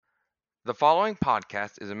The following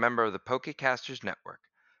podcast is a member of the Pokecasters Network.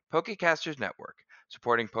 Pokecasters Network,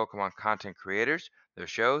 supporting Pokemon content creators, their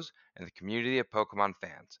shows, and the community of Pokemon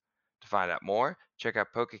fans. To find out more, check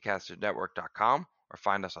out PokecastersNetwork.com or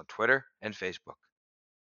find us on Twitter and Facebook.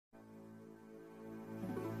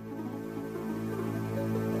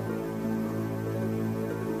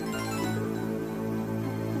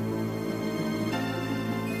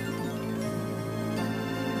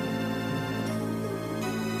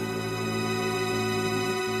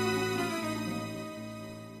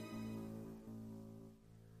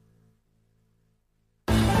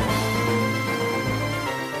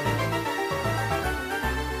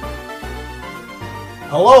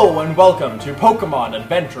 Hello and welcome to Pokemon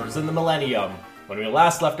Adventures in the Millennium. When we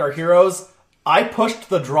last left our heroes, I pushed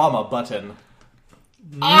the drama button.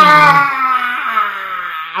 Why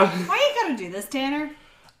you gotta do this, Tanner?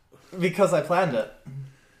 Because I planned it.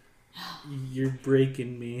 You're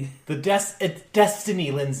breaking me. It's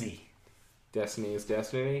destiny, Lindsay. Destiny is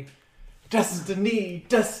destiny?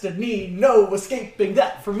 Destiny, no escaping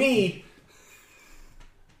that for me.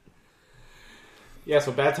 Yeah,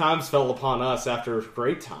 so bad times fell upon us after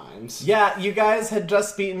great times. Yeah, you guys had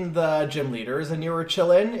just beaten the gym leaders and you were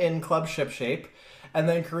chilling in Club Shipshape. And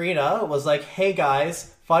then Karina was like, hey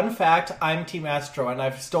guys, fun fact, I'm Team Astro and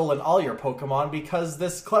I've stolen all your Pokemon because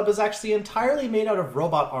this club is actually entirely made out of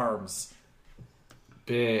robot arms.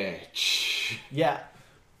 Bitch. Yeah.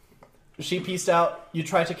 She pieced out, you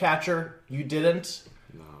tried to catch her, you didn't.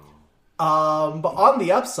 No. But on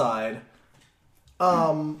the upside,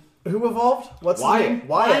 who evolved? What's Wyatt. his name?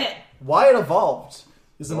 Wyatt evolved.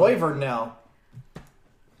 He's an Wyvern now.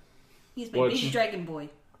 He's my baby dragon boy.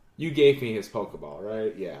 You gave me his Pokeball,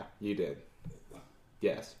 right? Yeah, you did.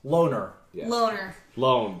 Yes. Loner. Yes. Loner.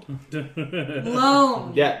 Loaned.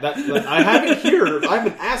 Loan. Yeah, I have it here. I have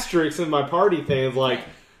an asterisk in my party thing. It's like,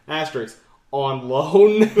 asterisk, on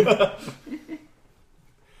loan.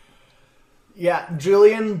 Yeah,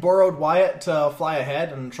 Julian borrowed Wyatt to fly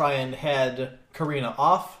ahead and try and head Karina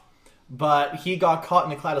off, but he got caught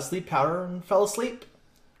in a cloud of sleep powder and fell asleep.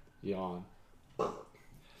 Yawn.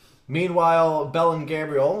 Meanwhile, Belle and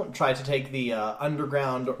Gabriel tried to take the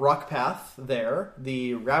underground rock path there,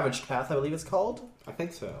 the Ravaged Path, I believe it's called. I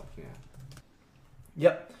think so, yeah.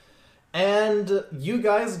 Yep. And you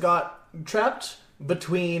guys got trapped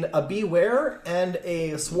between a Beware and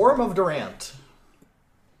a swarm of Durant.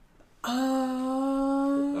 That's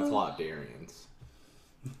a lot of Darians.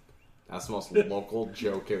 That's the most local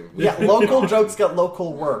joke ever. Yeah, local jokes get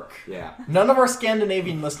local work. Yeah. None of our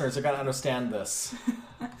Scandinavian listeners are going to understand this.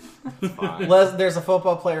 Fine. There's a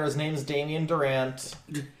football player, his name's Damian Durant.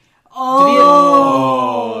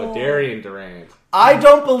 Oh, Darian Durant. I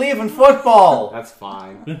don't believe in football! That's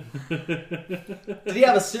fine. Did he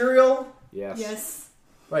have a cereal? Yes. Yes.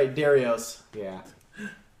 Right, Darios. Yeah.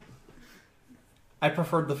 I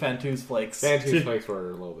preferred the Fantoos Flakes. Fantoos Flakes were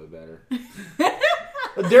a little bit better.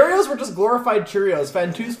 The Darios were just glorified Cheerios.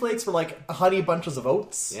 Fantoos Flakes were like honey bunches of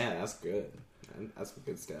oats. Yeah, that's good. That's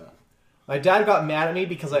good stuff. My dad got mad at me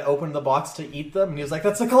because I opened the box to eat them, and he was like,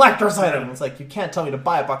 that's a collector's item! It's like, you can't tell me to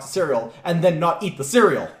buy a box of cereal and then not eat the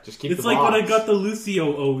cereal. Just keep It's the like box. when I got the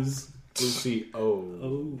Lucio O's. Lucy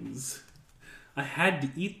O's. I had to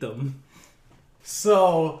eat them.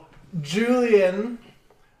 So, Julian,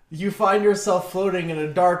 you find yourself floating in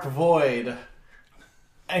a dark void,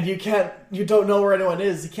 and you don't know where anyone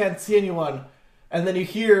is, you can't see anyone, and then you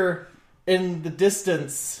hear in the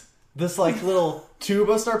distance this like little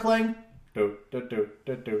tuba start playing. And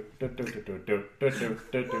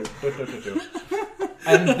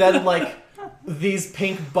then like these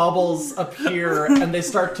pink bubbles appear and they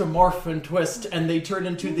start to morph and twist and they turn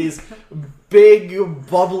into these big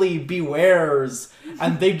bubbly Bewares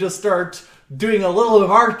and they just start doing a little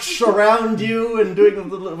march around you and doing a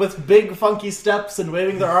little, with big funky steps and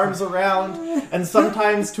waving their arms around, and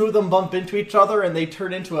sometimes two of them bump into each other and they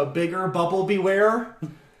turn into a bigger bubble Beware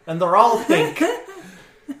and they're all pink.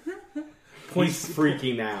 He's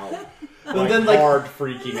freaking out. And then, like, hard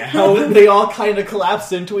freaking and out. then they all kind of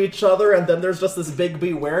collapse into each other, and then there's just this big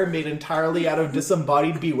Beware made entirely out of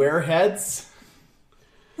disembodied Beware heads.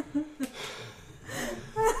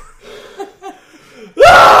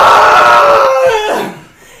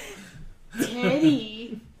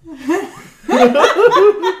 Teddy.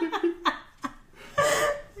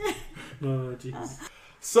 Oh, jeez.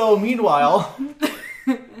 So, meanwhile,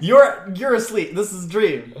 you're asleep. This is a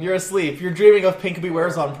dream. You're asleep. You're dreaming of pink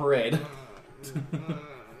Bewares on parade.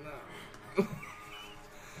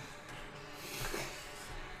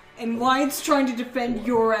 And Wyatt's trying to defend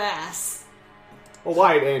your ass. Well,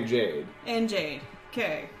 Wyatt and Jade. And Jade.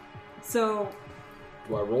 Okay. So,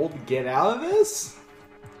 Do I roll to get out of this?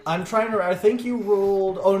 I'm trying to. I think you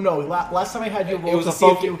rolled. Oh no! Last time I had you roll It was to a see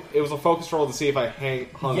if you. it was a focus roll to see if I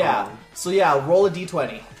hung Yeah. on. So yeah, roll a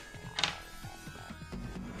d20.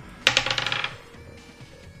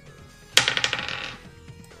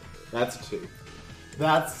 That's a 2.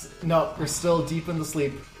 That's no. You're still deep in the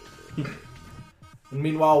sleep. And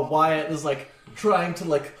meanwhile, Wyatt is like trying to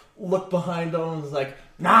like look behind him and is like,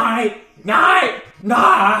 night.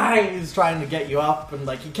 He's trying to get you up, and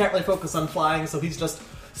like he can't really focus on flying, so he's just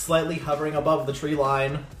slightly hovering above the tree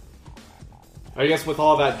line. I guess with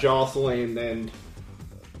all that jostling and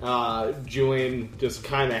Julian just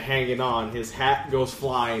kind of hanging on, his hat goes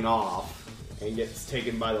flying off and gets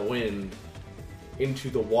taken by the wind into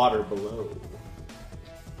the water below.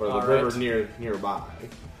 Or the All river right. nearby.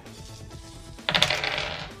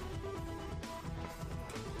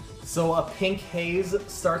 So a pink haze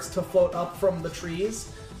starts to float up from the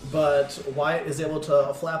trees, but Wyatt is able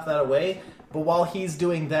to flap that away. But while he's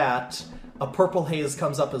doing that, a purple haze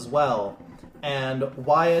comes up as well, and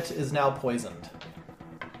Wyatt is now poisoned.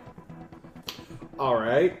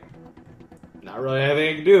 Alright. Not really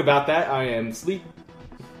anything I can do about that. I am asleep.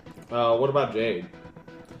 What about Jade?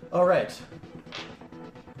 All right.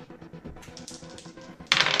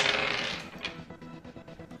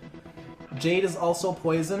 Jade is also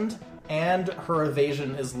poisoned, and her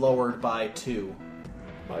evasion is lowered by 2.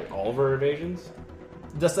 By all of her evasions?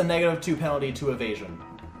 Just a -2 penalty to evasion.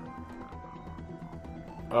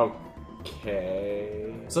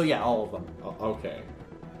 Okay. So yeah, all of them. Okay.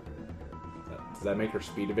 Does that make her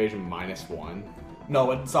speed evasion -1?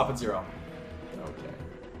 No, it'd stop at 0. Okay.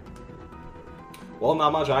 Well,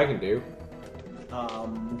 not much I can do.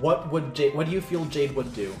 What do you feel Jade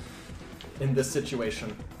would do in this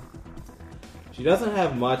situation? She doesn't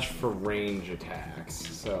have much for range attacks,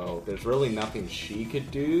 so there's really nothing she could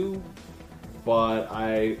do. But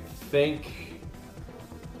I think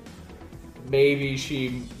maybe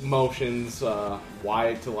she motions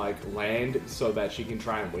Wyatt to like land so that she can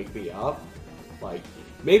try and wake me up. Like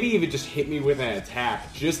maybe even just hit me with an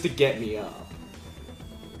attack just to get me up.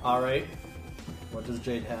 All right. What does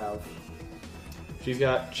Jade have? She's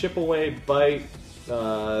got chip away, bite,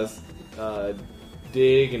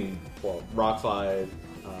 dig, and well, rock slide.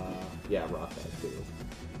 Yeah, rock slide too.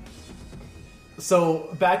 So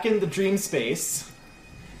back in the dream space.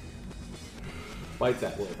 Bite's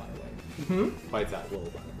at will, by the way. Bite's at will, by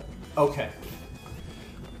the way. Okay.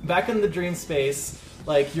 Back in the dream space,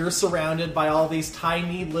 like you're surrounded by all these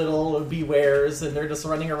tiny little bewares, and they're just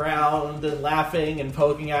running around and laughing and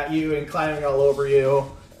poking at you and climbing all over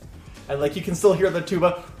you. And like you can still hear the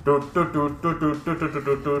tuba. What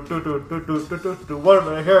am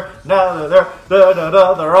I here? Now they're there.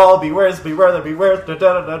 They're all bewares, beware the bewares.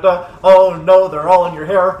 Oh no, they're all in your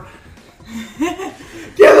hair.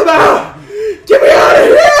 Get them out! Get me out of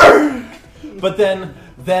here! But then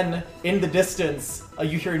in the distance,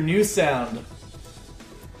 you hear a new sound.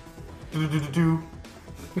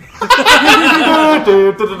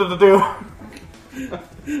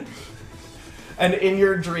 And in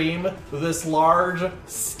your dream, this large,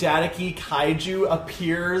 staticky kaiju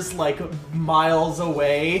appears like miles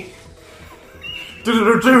away.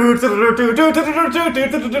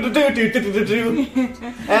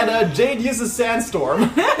 And Jade uses Sandstorm.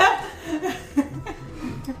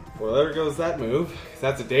 Well, there goes that move.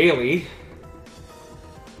 That's a daily.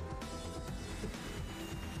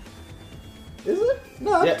 Is it?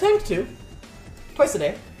 No, Yeah. times 2. Twice a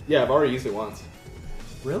day. Yeah, I've already used it once.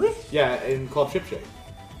 Really? Yeah, in Club Ship Shake.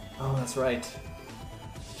 Oh, that's right.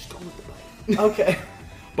 Just go with the bite. Okay.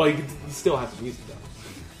 But you still have to use it though.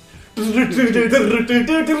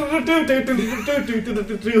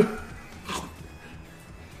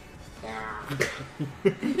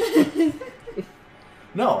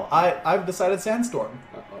 No, I've decided Sandstorm.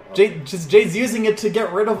 Jade's using it to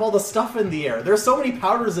get rid of all the stuff in the air. There's so many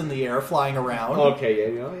powders in the air flying around.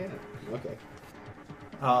 Okay, yeah. Okay.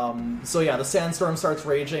 So yeah, the sandstorm starts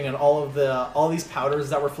raging, and all these powders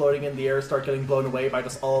that were floating in the air start getting blown away by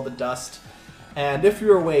just all the dust. And if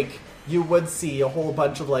you're awake, you would see a whole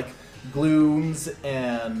bunch of like Glooms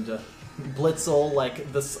and Blitzel, like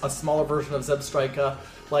a smaller version of Zebstrika,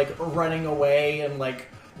 like running away and like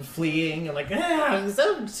fleeing and like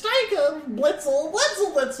Zebstrika, Blitzel,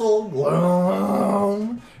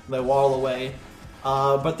 Gloom. They waddle away,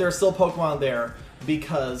 but there's still Pokemon there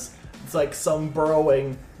because it's like some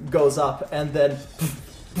burrowing goes up and then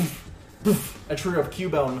a trio of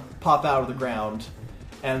Cubone pop out of the ground,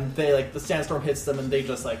 and they like the sandstorm hits them and they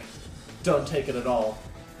just like don't take it at all,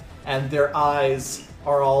 and their eyes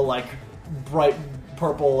are all like bright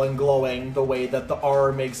purple and glowing the way that the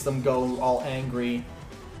R makes them go all angry.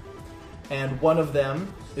 and one of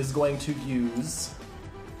them is going to use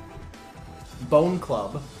Bone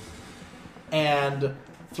Club and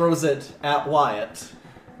throws it at Wyatt.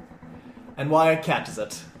 And Wyatt catches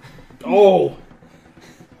it. Oh!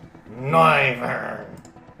 Neither.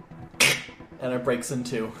 And it breaks in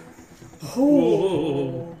two.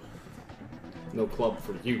 Whoa. No club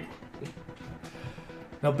for you.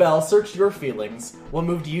 Now, Belle, search your feelings. What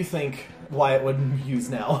move do you think Wyatt would use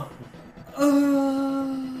now?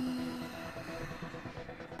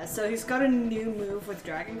 So he's got a new move with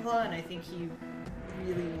Dragon Claw, and I think he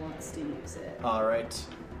really wants to use it. Alright.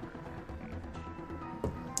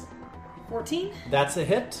 14? That's a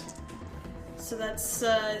hit, So that's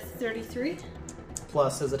 33?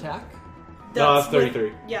 plus his attack. No, that's with-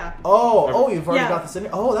 33. Yeah. Oh, you've already Yeah. got this in.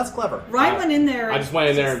 Oh, that's clever. Ryan went in there. I just went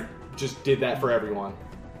in there and just did that for everyone.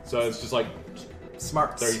 So it's just like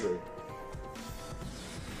Smart. 33.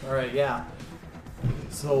 Alright, yeah.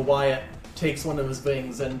 So Wyatt takes one of his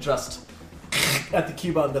wings and just at the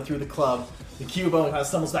Cubone that threw the club. The Cubone kind of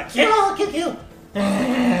stumbles back. Kill!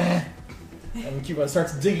 And Cubone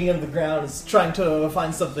starts digging into the ground, is trying to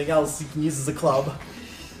find something else he can use as a club.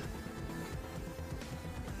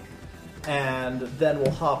 And then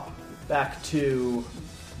we'll hop back to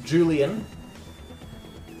Julian.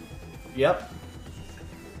 Yep.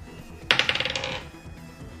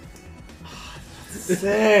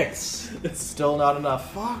 6! It's still not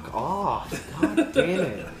enough. Fuck off. God damn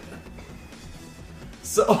it.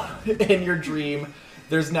 So, in your dream,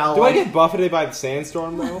 there's now Do I like... get buffeted by the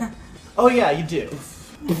sandstorm though? Oh yeah, you do.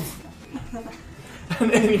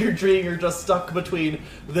 And in your dream, you're just stuck between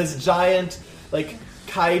this giant, like,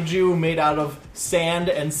 kaiju made out of sand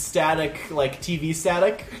and static, like, TV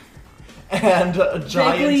static, and a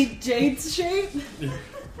giant... Vaguely Jade's shape?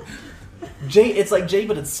 Jade, it's like Jade,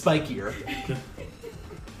 but it's spikier.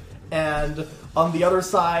 And on the other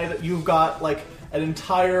side, you've got, like, an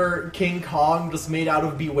entire King Kong just made out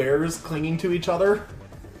of bewares clinging to each other.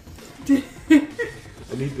 I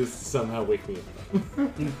need this to somehow wake me up.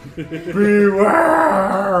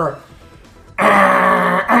 Beware!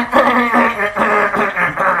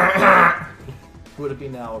 Who would it be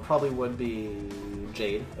now? It probably would be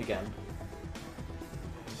Jade again.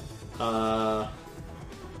 Go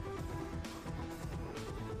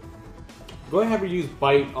ahead and have her use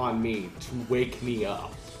bite on me to wake me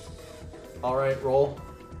up. Alright, roll.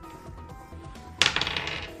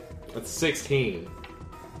 That's 16.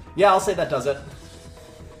 Yeah, I'll say that does it.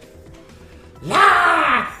 Okay,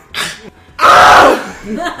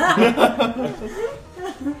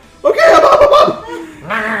 I'm up!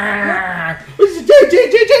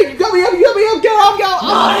 Jade, you got me up, go!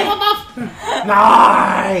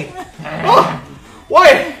 Oh,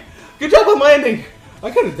 Wyatt, good job on landing.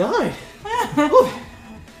 I could have died. Oh.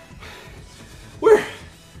 Where?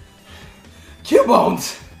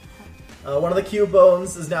 Q-bones. One of the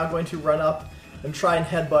Cubones is now going to run up and try and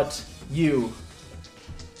headbutt you.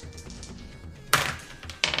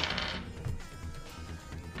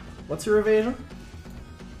 What's your evasion?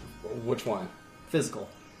 Which one? Physical.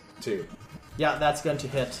 2. Yeah, that's going to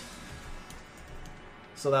hit.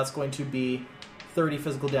 So that's going to be 30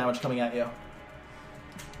 physical damage coming at you.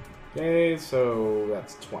 Okay, so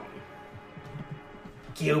that's 20.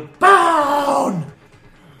 Cubone!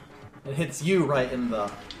 It hits you right in the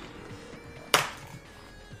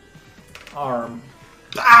arm.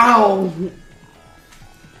 Ow!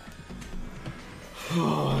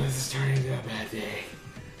 Oh, this is turning into a bad day.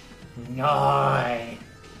 Nye.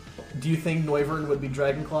 Do you think Noivern would be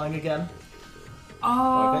dragon clawing again? Well,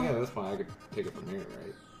 I think at this point I could take it from here,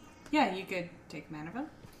 right? Yeah, you could take Manaville.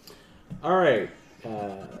 Alright,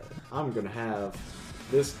 I'm gonna have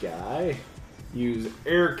this guy use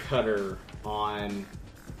Air Cutter on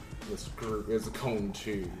this group. It's a cone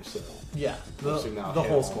 2, so... Yeah, the So now whole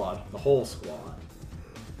hell, squad. The whole squad.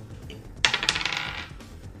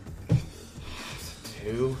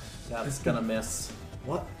 2. That's gonna miss.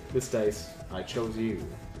 What? This dice. I chose you.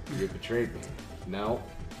 You betrayed me. No.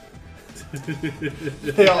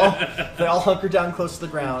 They all hunker down close to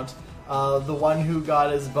the ground. The one who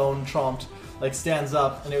got his bone chomped, like, stands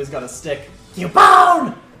up and he's got a stick. You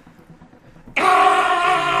bone!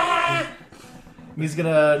 Ah! He's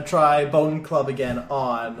gonna try Bone Club again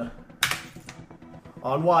on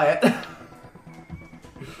Wyatt.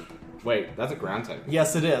 Wait, that's a ground type.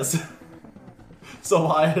 Yes, it is. So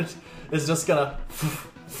Wyatt is just gonna.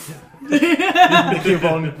 The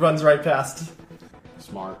Cubone runs right past.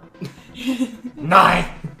 Smart. 9!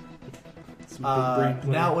 Some big brain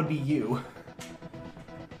play. Now it would be you.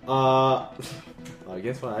 Well,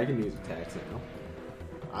 guess what? I can use attacks now.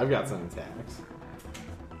 I've got some attacks.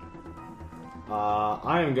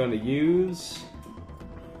 I am going to use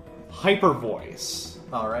Hyper Voice.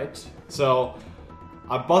 All right. So,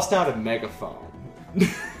 I bust out a megaphone.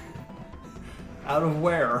 Out of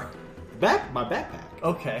where? My backpack.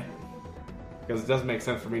 Okay. Because it doesn't make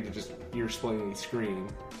sense for me to just ear splitting scream.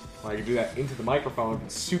 Well, I can do that into the microphone.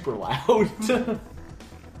 It's super loud.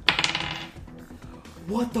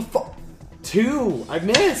 What the fuck? 2! I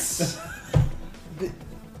miss!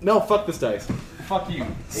 No, fuck this dice. Fuck you.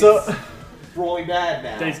 So, It's rolling bad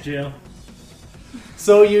now. Dice jail.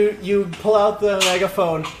 so you pull out the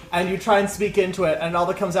megaphone and you try and speak into it, and all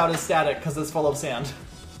that comes out is static because it's full of sand.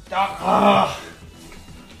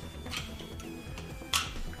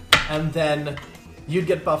 And then you'd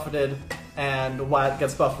get buffeted, and Wyatt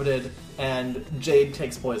gets buffeted, and Jade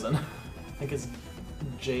takes poison. I think it's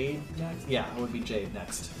Jade next? Yeah, it would be Jade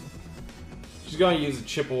next. She's going to use a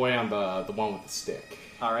chip away on the one with the stick.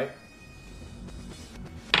 Alright,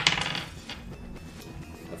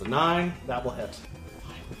 That's a 9. that will hit.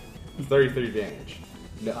 33 damage.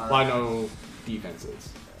 No, All apply right. no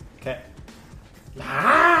defenses. Okay.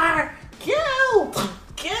 Kill!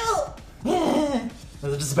 Kill!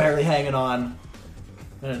 It's just barely hanging on.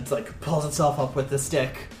 And it's like pulls itself up with the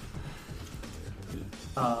stick.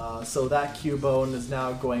 So that Cubone is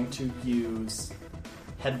now going to use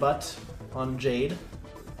Headbutt on Jade.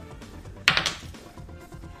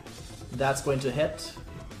 That's going to hit.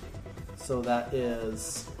 So that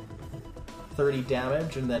is 30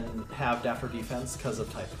 damage and then halved after defense because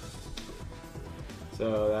of type.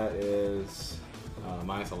 So that is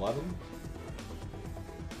minus 11.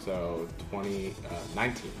 So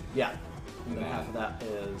 19. Yeah. And then Yeah. half of that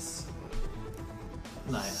is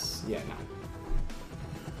 9. Yeah, 9.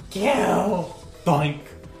 Kill! Boink!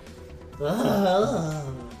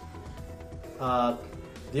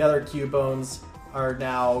 The other Cubones are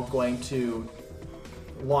now going to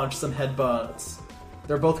launch some headbutts.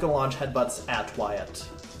 They're both going to launch headbutts at Wyatt.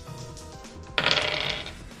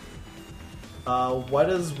 What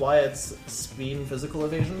is Wyatt's speed and physical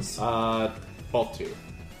evasions? Both 2.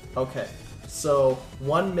 Okay, so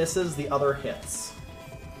one misses, the other hits.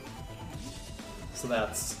 So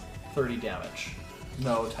that's 30 damage.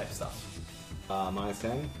 No type stuff. Minus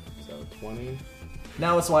 10. So 20.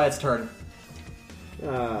 Now it's Wyatt's turn.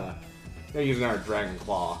 They're using our Dragon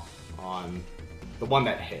Claw on the one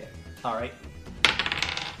that hit. Alright.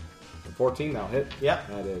 14, that'll hit. Yep.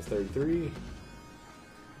 That is 33.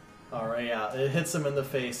 Alright, yeah. It hits him in the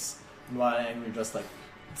face, and Wyatt Angry just like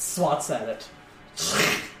swats at it.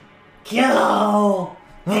 Kill!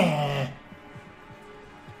 Now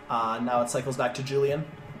it cycles back to Julian.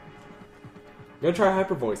 I'm gonna try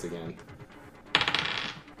Hyper Voice again.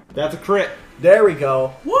 That's a crit. There we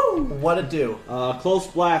go. Woo! What'd it do? Close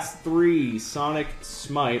Blast 3, Sonic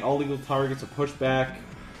Smite. All legal targets are pushed back.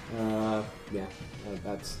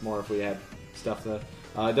 That's more if we had stuff to...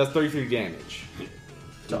 it does 33 damage.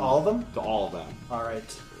 To all of them? To all of them.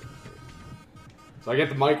 Alright. So I get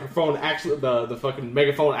the microphone, actually, the fucking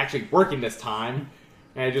megaphone actually working this time.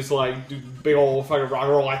 And I just like, do big old fucking rock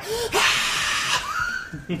and roll like...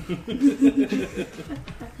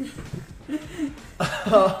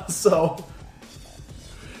 So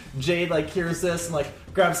Jade like hears this and like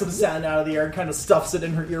grabs some sand out of the air and kind of stuffs it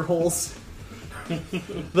in her ear holes.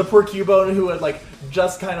 The poor Cubone who had like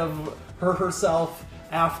just kind of hurt herself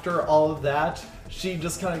after all of that, she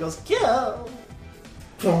just kind of goes, kill!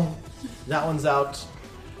 That one's out.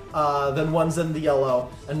 Then one's in the yellow.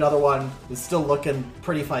 Another one is still looking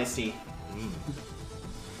pretty feisty.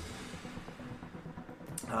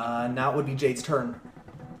 Now it would be Jade's turn.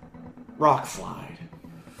 Rock Slide.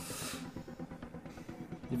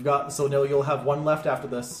 You've got, so no, you'll have one left after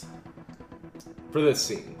this. For this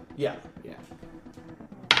scene. Yeah. Yeah.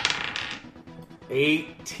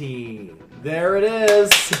 18. There it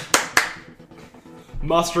is.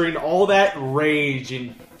 Mustering all that rage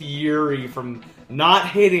and fury from not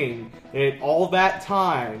hitting it all that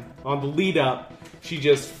time on the lead up, she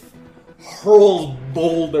just hurls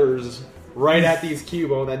boulders right at these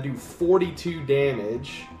Cubo that do 42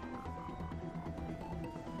 damage.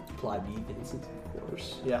 Apply defenses, of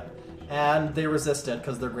course. Yeah. And they resist it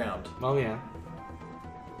because they're ground. Oh yeah.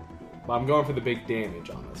 But I'm going for the big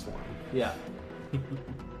damage on this one. Yeah.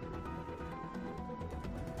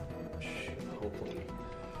 Hopefully.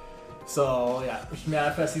 So, yeah,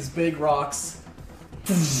 manifest these big rocks.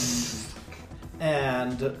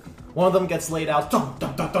 And one of them gets laid out.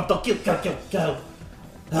 Kill.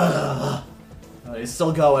 He's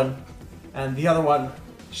still going. And the other one,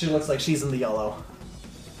 she looks like she's in the yellow.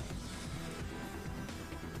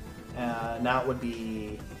 Now it would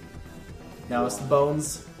be... Now it's the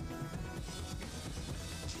bones.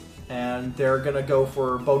 and they're gonna go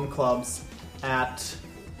for bone clubs at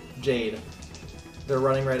Jade. They're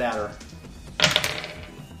running right at her.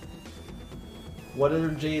 What are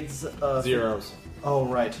Jade's... Zeros. Oh,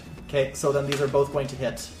 right. Okay, so then these are both going to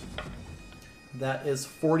hit. That is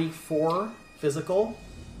 44 physical.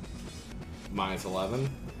 Minus 11.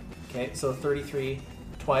 Okay, so 33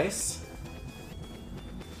 twice.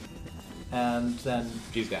 And then,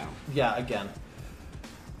 She's down. yeah, again.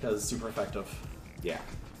 Because super effective. Yeah.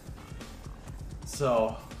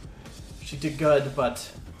 So, she did good,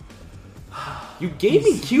 but... You gave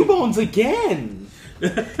me Q-bones again!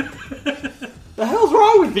 The hell's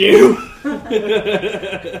wrong with you?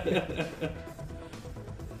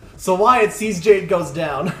 So Wyatt sees Jade goes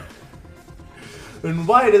down. And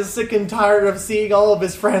Wyatt is sick and tired of seeing all of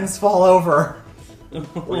his friends fall over.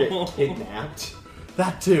 Or get kidnapped.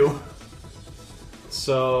 That too.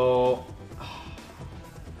 So...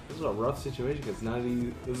 This is a rough situation because none of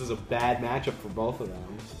these... This is a bad matchup for both of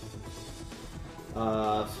them.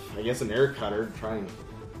 I guess an air cutter to try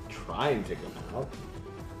and take them out.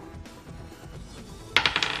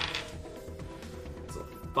 It's a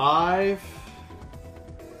 5.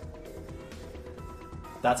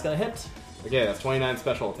 That's gonna hit. Okay, that's 29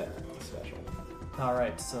 special attack. Special.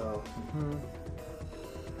 Alright, so...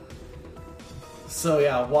 So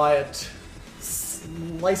yeah, Wyatt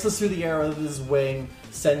slices through the air with his wing,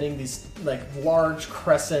 sending these like large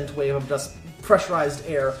crescent wave of just pressurized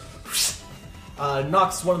air.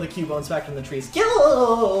 Knocks one of the Q-bones back in the trees.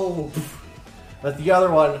 Kill! But the other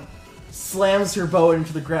one slams her bow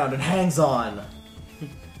into the ground and hangs on.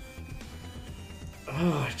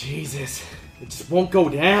 Oh, Jesus. It just won't go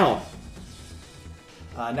down.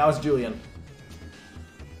 Now it's Julian.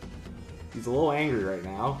 He's a little angry right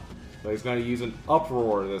now, but he's going to use an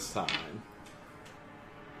uproar this time.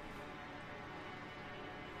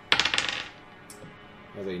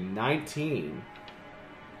 As a 19.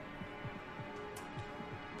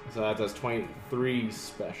 So that does 23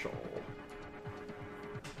 special.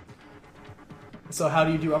 So how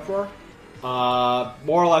do you do uproar?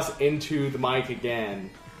 More or less into the mic again,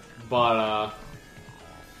 but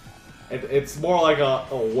it's more like a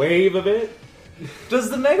wave of it. Does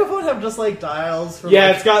the megaphone have just like dials for Yeah,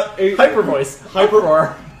 like, it's got hyper voice?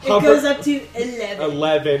 Uproar. It goes up to 11.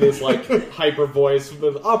 11 is like hyper voice.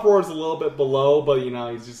 The uproar is a little bit below, but you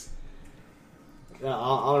know he's just. I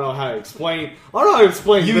don't know how to explain. I don't know how to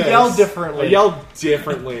explain. You this. yell differently. I yell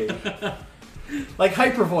differently. Like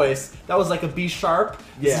hyper voice, that was like a B sharp.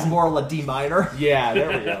 This Yeah. is more like a D minor. Yeah, there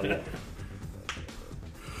we go.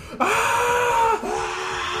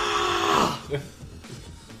 Yeah.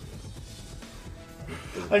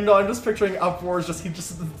 I know. I'm just picturing uproars. He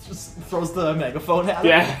just throws the megaphone at him.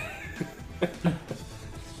 Yeah.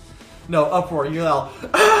 No, uproar. You yell.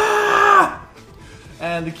 Ah!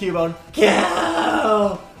 And the Cubone,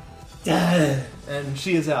 kill! And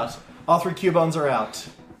she is out. All 3 Cubones are out.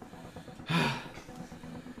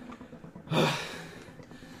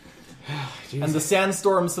 And the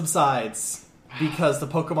sandstorm subsides because the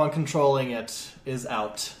Pokemon controlling it is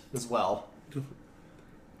out as well.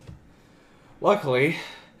 Luckily,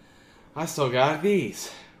 I still got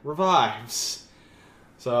these revives.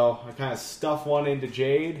 So I kind of stuff one into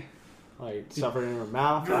Jade, like stuff it in her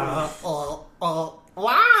mouth.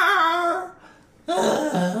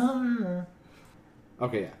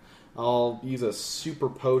 Okay, yeah. I'll use a super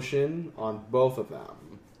potion on both of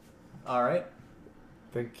them. Alright.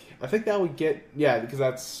 I think that would get because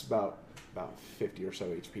that's about 50 or so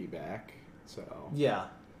HP back. So Yeah.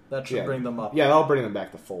 That should bring them up. Yeah, that'll bring them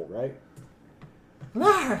back to full, right?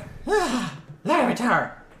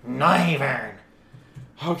 Larvitar! Noivern!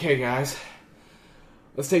 Okay, guys.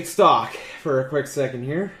 Let's take stock for a quick second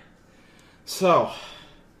here. So,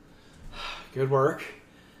 good work.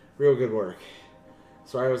 Real good work.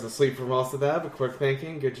 Sorry I was asleep for most of that, but quick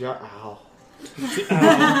thinking. Good job. Ow.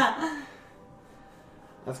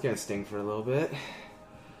 That's gonna sting for a little bit.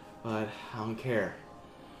 But I don't care.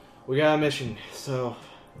 We got a mission, so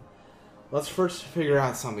let's first figure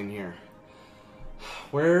out something here.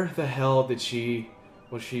 Where the hell was she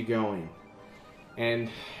going?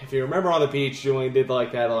 And if you remember on the beach, Julian did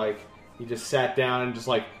like that, like he just sat down and just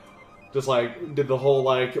like did the whole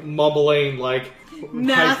like mumbling like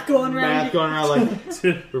Math going around. like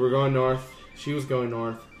we were going north. She was going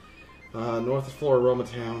north. North is Floroma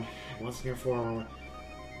Town. Once near Floroma,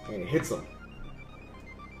 and it hits them.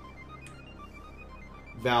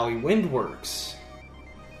 Valley Windworks.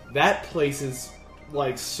 That place is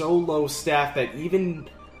like so low staffed that even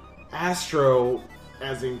Astro,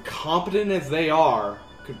 as incompetent as they are,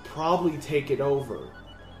 could probably take it over.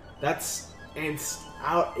 That's and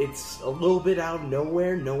it's a little bit out of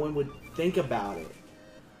nowhere. No one would think about it.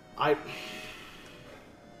 I've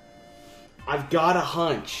got a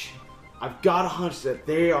hunch. That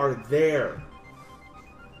they are there.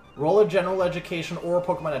 Roll a general education or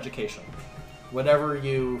Pokemon education. Whatever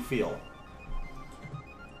you feel.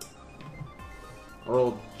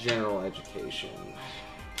 Roll general education.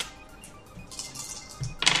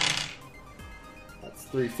 That's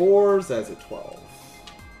 3 4s. That's a 12.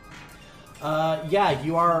 Yeah,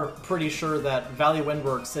 you are pretty sure that Valley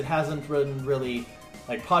Windworks, it hasn't been really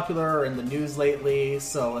popular in the news lately,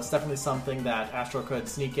 so it's definitely something that Astro could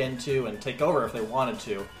sneak into and take over if they wanted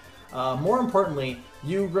to. More importantly,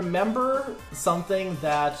 you remember something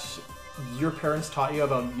that your parents taught you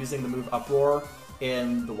about using the move Uproar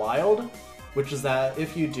in the wild, which is that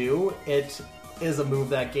if you do, it is a move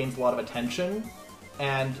that gains a lot of attention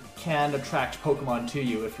and can attract Pokemon to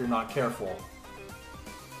you if you're not careful.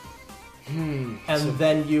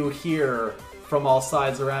 Then you hear from all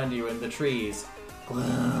sides around you in the trees,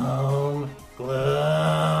 Gloom,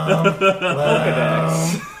 Gloom, Gloom.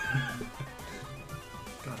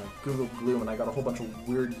 God, I googled Gloom and I got a whole bunch of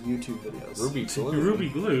weird YouTube videos. Ruby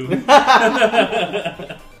Glue.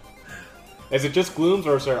 Is it just Glooms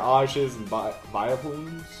or is there Ashes and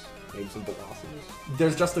Vileplumes? Maybe some Velocities?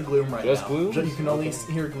 There's just a Gloom right Just now. Glooms? You can only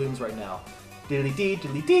hear Glooms right now. Diddly-dee,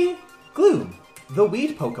 diddly-dee. Gloom, the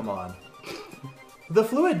weed Pokemon. The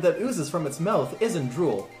fluid that oozes from its mouth isn't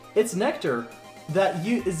drool. It's nectar that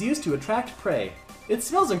is used to attract prey. It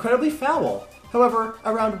smells incredibly foul. However,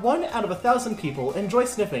 around 1 out of 1,000 people enjoy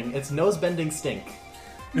sniffing its nose-bending stink.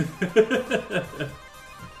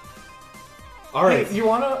 All right. Hey, you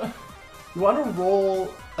wanna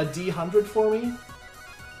roll a D100 for me?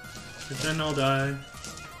 Then I'll die.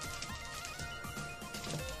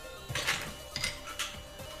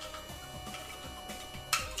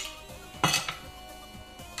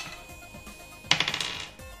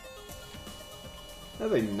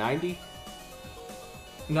 That's a 90.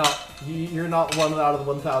 No, you're not 1 out of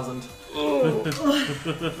the 1,000.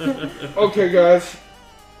 Okay, guys,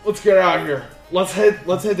 let's get out of here. Let's head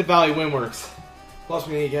to Valley Windworks. Plus,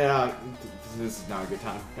 we need to get out. This is not a good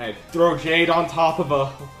time. I throw Jade on top of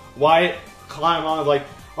a Wyatt, climb on. Like,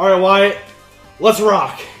 all right, Wyatt, let's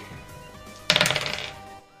rock.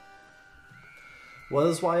 What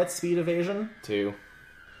is Wyatt's speed evasion? 2.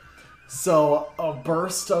 So a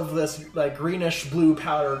burst of this greenish blue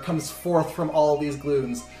powder comes forth from all of these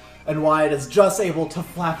glooms, and Wyatt is just able to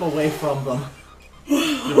flap away from them.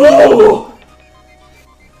 Whoa!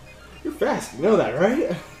 You're fast, you know that,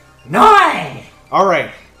 right? 9!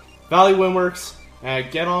 Alright, Valley Windworks,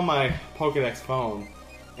 get on my Pokedex phone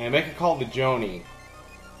and make a call to Joni.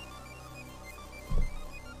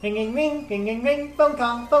 Ring, ring, ring, ring, ring, ring, phone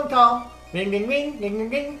call, phone call. Ring, ring, ring, ring, ring,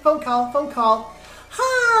 ring, phone call, phone call.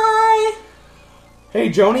 Hi! Hey,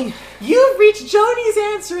 Joni. You've reached Joni's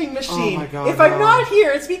answering machine. Oh my God, if I'm no. not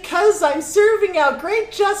here, it's because I'm serving out great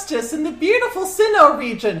justice in the beautiful Sinnoh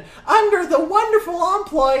region under the wonderful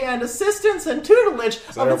employ and assistance and tutelage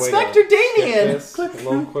of Inspector Damien. A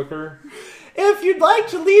little quicker. If you'd like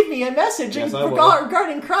to leave me a message Yes, I will.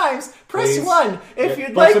 regarding crimes, press Please. 1. If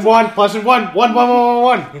you'd Plus like to... one, plus one,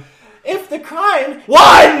 one. If the crime...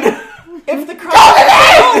 1! If the crime is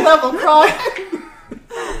a low-level crime...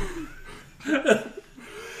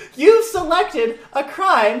 You've selected a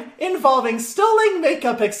crime involving stolen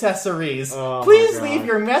makeup accessories. Oh, Please my God. leave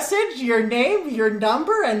your message, your name, your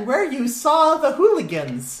number, and where you saw the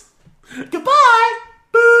hooligans. Goodbye!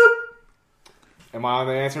 Boop! Am I on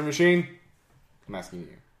the answering machine? I'm asking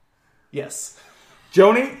you. Yes.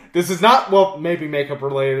 Joni, this is not, well, maybe makeup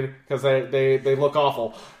related, because they look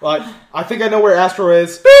awful. But I think I know where Astro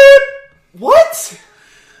is. Beep! What?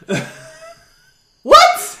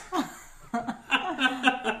 What?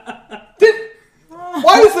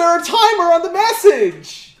 Why is there a timer on the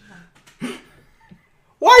message?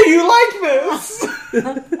 Why are you like this?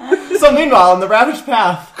 So meanwhile, on the Ravaged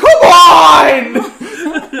Path... Come on!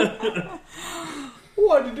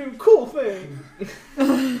 Want to do a cool thing.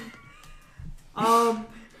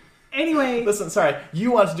 Anyway, Listen, sorry.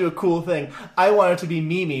 You want to do a cool thing. I want it to be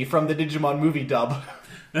Mimi from the Digimon movie dub.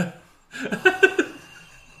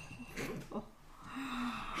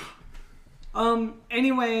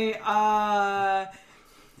 anyway,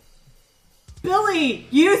 Billy,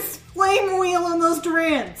 use Flame Wheel on those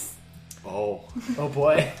Durants. Oh. Oh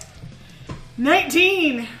boy.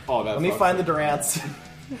 19. Oh, that's Let me find the Durants.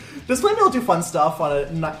 Does Flame Wheel do fun stuff on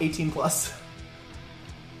a 18 plus?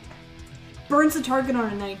 Burns the target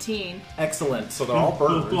on a 19. Excellent. So they're all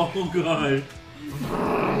burned. Oh god.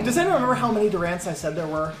 Does anyone remember how many Durants I said there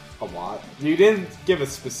were? A lot. You didn't give a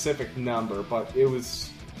specific number, but it was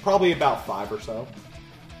probably about 5 or so.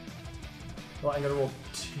 Well, I'm gonna roll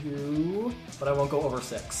 2, but I won't go over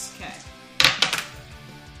 6. Okay.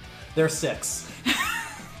 There's 6.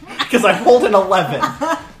 Because I rolled an 11.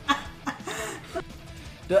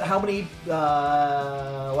 How many?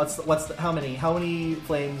 How many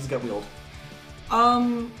flames get wheeled?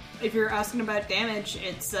 If you're asking about damage,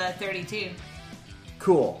 it's 32.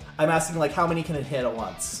 Cool. I'm asking like how many can it hit at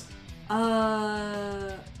once?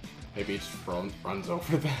 Maybe it just runs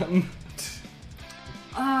over them.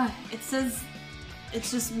 It says it's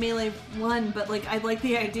just melee 1, but like I like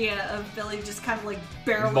the idea of Billy just kind of like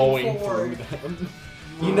barreling Mowing forward. through them.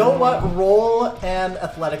 You know what? Roll an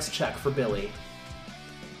athletics check for Billy.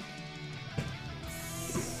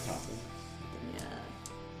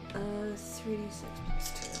 Yeah. 3d6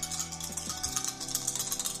 plus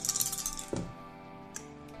 2.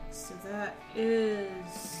 So that is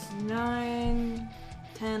 9,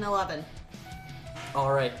 10, 11.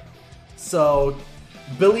 All right. So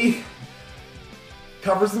Billy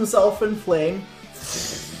covers himself in flame.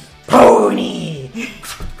 Pony.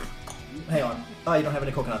 Hang on. Oh, you don't have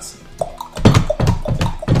any coconuts.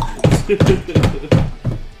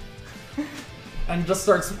 And just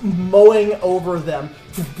starts mowing over them.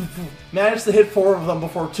 Managed to hit 4 of them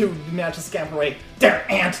before 2 managed to scamper away. They're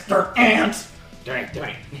ant! They're ant!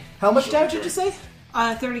 Dang. How much damage did you say?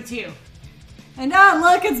 32. And oh,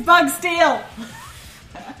 look, it's Bug Steel!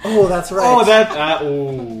 Oh, that's right. Oh, that.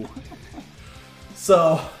 Ooh.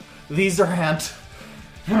 So, these are ant.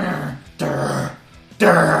 Durr.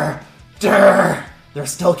 They're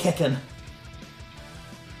still kicking.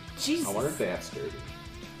 Jesus. I wonder if they have sturdy.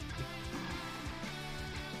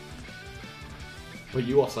 But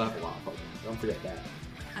you also have a lot of Pokemon. Don't forget that.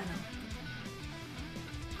 I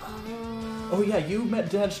know. Oh yeah, you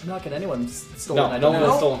managed to not get anyone stolen. No one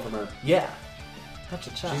has stolen from her. Yeah.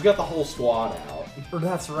 Cha-cha-cha. She's got the whole squad out.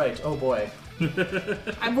 That's right. Oh boy.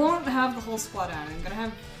 I won't have the whole squad out. I'm gonna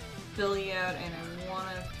have Billy out, and I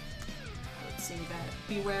wanna. Let's see that.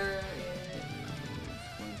 Beware is.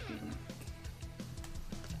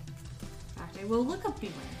 I will look up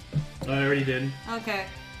Beware. I already did. Okay.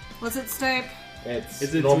 What's its type?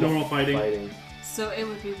 Is it normal fighting? So it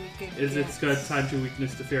would be weak. It's got time to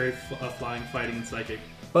weakness to fairy, flying, fighting, and psychic.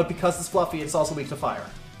 But because it's fluffy, it's also weak to fire.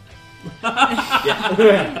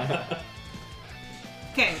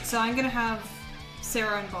 Okay, so I'm gonna have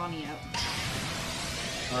Sarah and Bonnie out.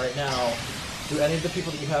 All right, now, do any of the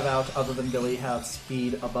people that you have out, other than Billy, have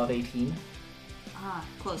speed above 18?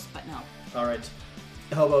 Close, but no. All right.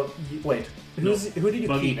 How about you, wait? Who did you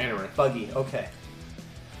Buggy. keep? Buggy. Okay.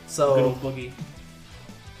 Good So old buggy.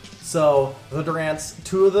 the Durants,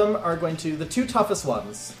 2 of them are going to the 2 toughest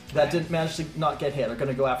ones that Okay. didn't manage to not get hit are going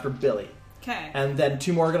to go after Billy, Okay. and then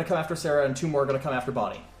 2 more are going to come after Sarah, and 2 more are going to come after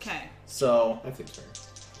Bonnie. Okay. So That seems fair.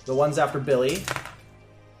 the ones after Billy.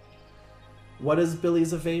 What is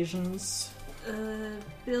Billy's evasions?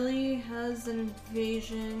 Billy has an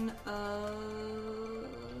evasion of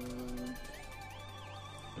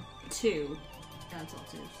 2. That's all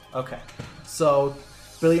 2s. Okay. So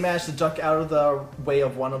Billy managed to duck out of the way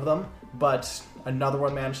of one of them, but another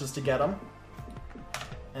one manages to get him.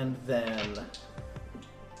 And then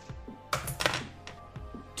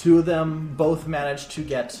 2 of them both manage to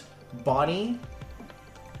get Bonnie,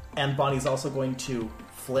 and Bonnie's also going to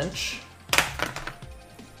flinch.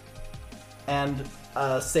 And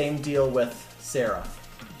same deal with Sarah.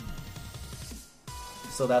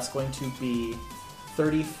 So that's going to be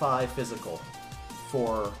 35 physical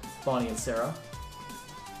for Bonnie and Sarah.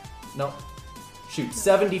 No. Shoot,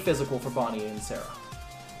 70 physical for Bonnie and Sarah.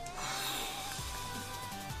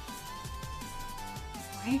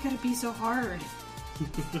 Why you gotta be so hard?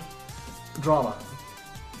 Drama.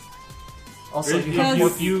 Also, you have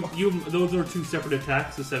Because- those are 2 separate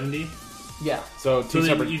attacks, the 70. yeah, So So two then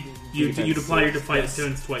separate. you'd apply your defenses.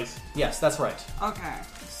 defense twice. yes, that's right. Okay,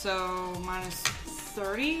 so minus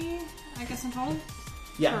 30, I guess, in total?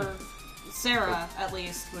 Yeah, For Sarah, at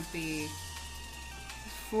least, would be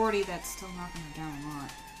 40. That's still knocking her down a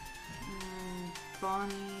lot.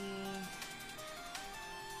 Bonnie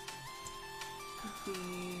could be.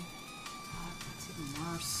 That's even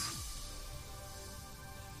worse.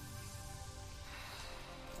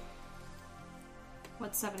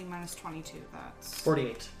 What's 70 minus 22? That's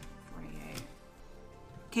 48. 48.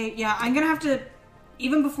 Okay, yeah, I'm gonna have to.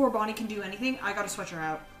 Even before Bonnie can do anything, I gotta switch her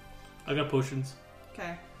out. I got potions.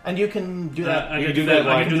 Okay. And you can do that. I You can do that.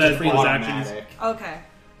 I can do that as free bonus actions. automatic. Okay.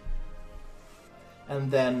 And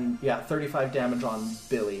then, yeah, 35 damage on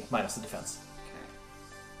Billy, minus the defense.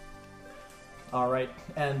 Okay. All right,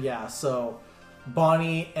 and yeah, so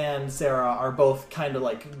Bonnie and Sarah are both kind of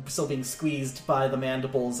like still being squeezed by the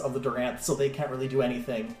mandibles of the Durant, so they can't really do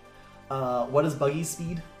anything. What is Buggy's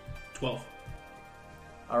speed? 12.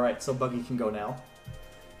 All right, so Buggy can go now.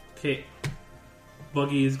 Okay.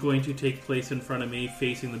 Buggy is going to take place in front of me,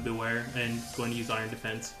 facing the Beware, and going to use Iron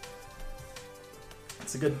Defense.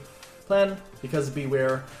 It's a good plan because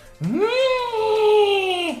Beware.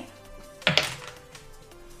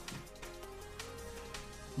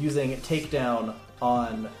 Using takedown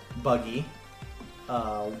on Buggy.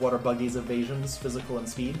 What are Buggy's evasions, physical and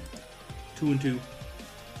speed? 2 and 2.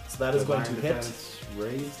 So that is going to Iron hit. defense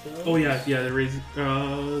raised, though? Oh yeah, it raises. What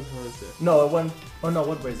is it? No, it went. Oh no,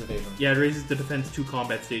 what raise evasion? Yeah, it raises the defense 2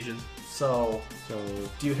 combat stages. So, So,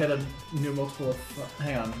 do you hit a new multiple of.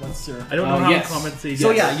 Hang on, what's your. I don't know how yes. combat stages.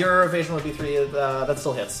 So yeah, your evasion would be 3. That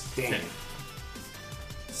still hits. damn. Okay.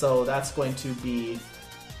 So that's going to be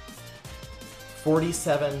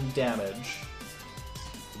 47 damage,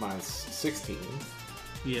 Minus 16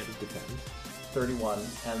 Yeah. defense. 31,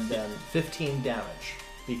 and then 15 damage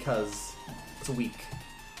because it's weak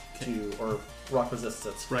to or rock resists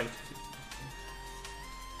it. Right.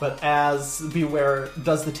 But as Beware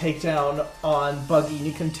does the takedown on Buggy,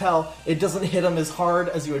 you can tell it doesn't hit him as hard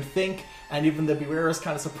as you would think, and even the Beware is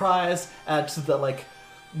kind of surprised at the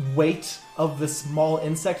weight of this small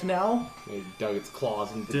insect now. It dug its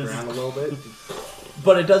claws into the Just- ground a little bit.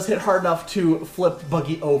 But it does hit hard enough to flip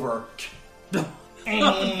Buggy over. No!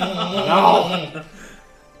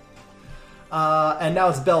 And now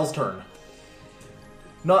it's Belle's turn.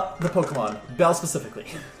 Not the Pokemon, Belle specifically.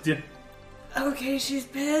 Yeah. Okay, she's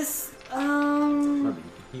pissed. Remember,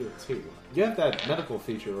 you can heal too. You have that medical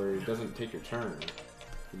feature where it doesn't take your turn.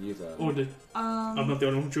 You use a. Oh, I'm not the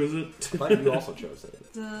only one who chose it. But you also chose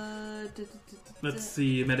it. That's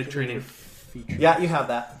the medic training. Feature. Yeah, you have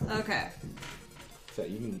that. Okay. So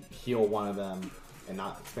you can heal one of them and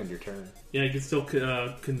not spend your turn. Yeah, you can still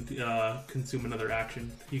consume another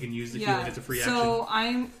action. You can use the healing as a free So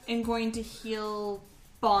I'm going to heal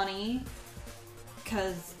Bonnie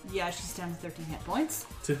because she's down to 13 hit points.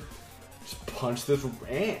 action. Just punch this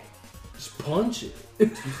ant. Just punch it.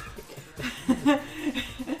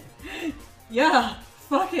 Yeah,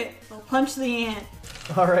 fuck it. I'll punch the ant.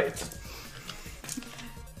 Alright.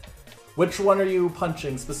 Which one are you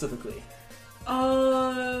punching specifically?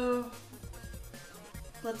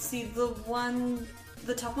 Let's see,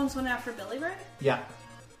 the top one's one after Billy, right? Yeah,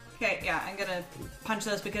 Okay, yeah, I'm gonna punch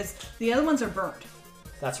those because the other ones are burnt.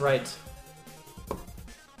 that's right.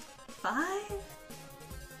 5?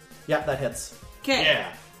 Yeah, that hits. Okay.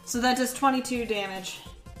 Yeah. So that does 22 damage.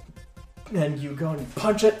 And you go and you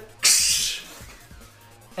punch it.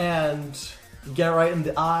 And you get it right in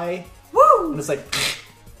the eye. Woo! And it's like.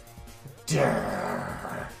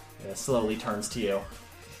 It slowly turns to you.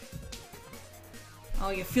 Oh,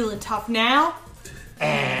 you're feeling tough now?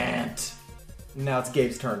 And now it's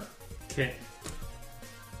Gabe's turn. Okay.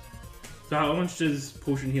 So how much does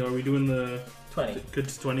potion heal? Are we doing the 20. good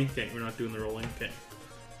to 20? Okay, we're not doing the rolling. Okay.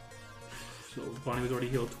 So Bonnie was already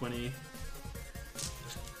healed 20.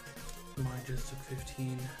 Mine just took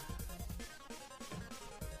 15.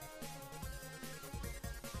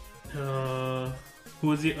 Who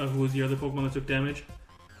was the other Pokemon that took damage?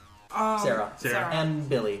 Sarah. Sarah. And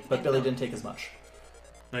Billy. But And Billy Bill. didn't take as much.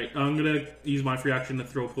 Right, I'm gonna use my free action to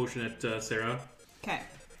throw a potion at Sarah, Okay.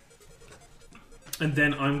 and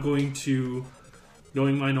then I'm going to,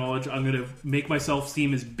 knowing my knowledge, I'm gonna make myself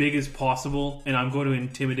seem as big as possible, and I'm going to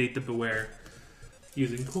intimidate the Beware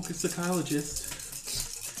using Pokepsychologist.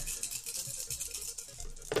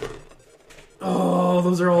 Oh,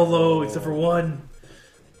 those are all low except for one.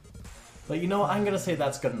 But you know, I'm gonna say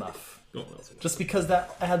that's good enough. Oh, that was- Just because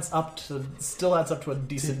that still adds up to a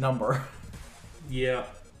decent number. yeah,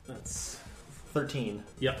 that's 13.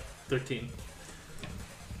 13.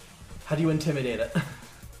 How do you intimidate it?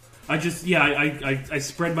 I just I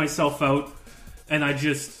spread myself out, and I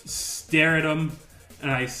just stare at him,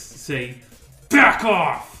 and I say, "Back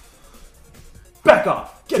off!" Back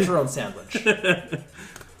off! Get your own sandwich.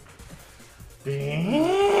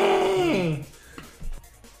 And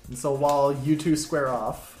so while you two square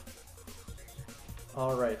off.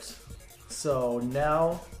 Alright. So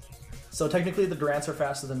now. So technically the Durants are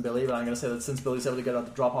faster than Billy, but I'm going to say that since Billy's able to get out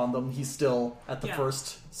the drop on them, he's still at the Yeah.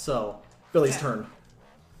 first. So, Billy's Okay. turn.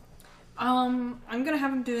 I'm gonna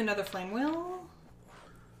have him do another flame wheel.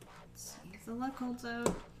 Let's see if the luck holds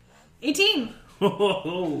out. 18!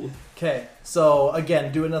 Oh, Okay, so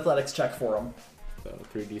again, do an athletics check for him. So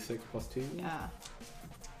 3d6 plus 2. Yeah.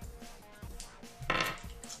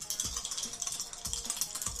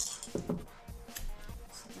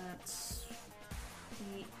 So that's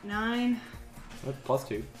 9. Plus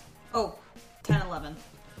 2. Oh, 10, 11.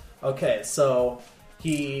 Okay, so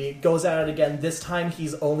he goes at it again. This time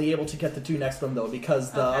he's only able to get the 2 next to him, though,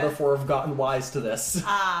 because the Okay. other 4 have gotten wise to this.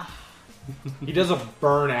 Ah. He does a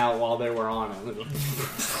burnout while they were on him.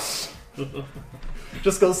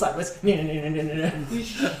 Just goes sideways. Night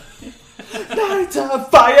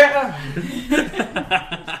of fire!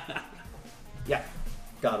 Yeah,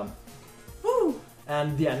 got him. Woo!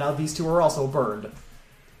 And yeah, now these 2 are also burned.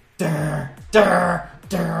 Durant!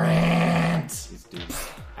 These dudes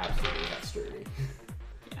absolutely got sturdy.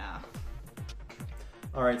 Yeah.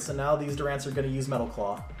 Alright, so now these Durants are going to use Metal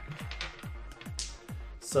Claw.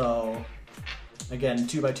 So, again,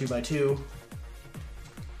 2x2x2.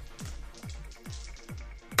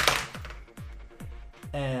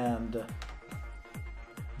 And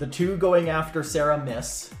the 2 going after Sarah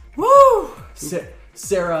miss. Woo!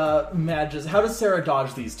 Sarah manages. How does Sarah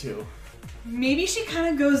dodge these 2? Maybe she kind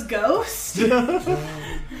of goes ghost.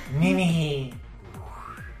 Mimi.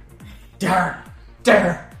 Dar.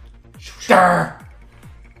 Dar. Dar.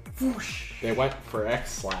 Whoosh. They went for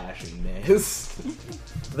X-Slash and missed.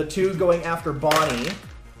 The 2 going after Bonnie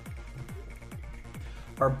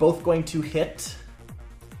are both going to hit.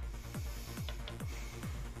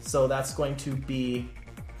 So that's going to be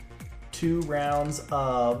 2 rounds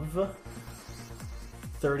of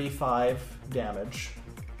 35 damage.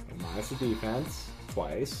 Minus the defense,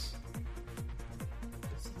 twice.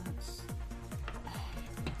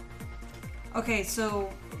 Okay,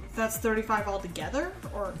 so that's 35 altogether?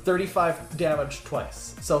 Or 35 damage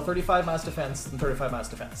twice. So 35 minus defense and 35 minus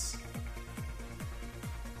defense.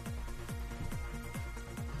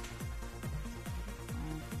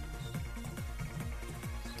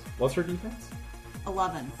 What's her defense?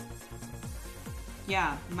 11.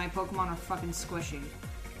 Yeah, my Pokemon are fucking squishy.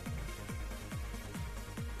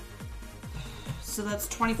 So that's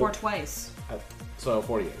 24 twice. So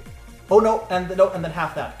 48. Oh no, and then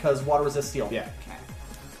half that because water resists steel. Yeah. Okay.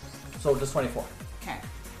 So just 24. Okay.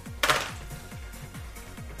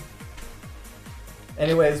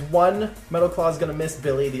 Anyways, one Metal Claw is going to miss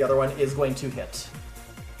Billy, the other one is going to hit.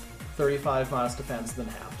 35 minus defense, then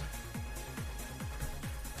halved.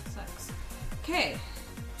 Sucks. Okay.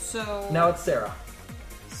 So Now it's Sarah.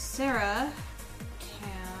 Sarah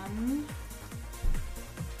can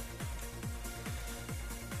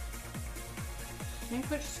I think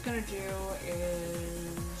what she's gonna do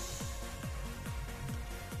is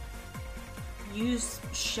use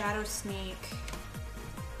Shadow Sneak.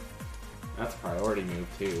 That's a priority move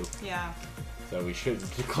too. Yeah. So we should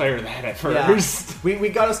declare that at Yeah. first. We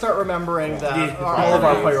got to start remembering that Yeah. all of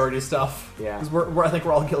our Priorities. priority stuff. Yeah. 'Cause I think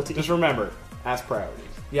we're all guilty. Just remember, ask priorities.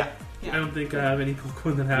 Yeah. Yeah. I don't think I have any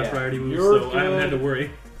Pokemon that have Yeah. priority moves, You're so I haven't had to good.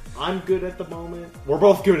 worry. I'm good at the moment. We're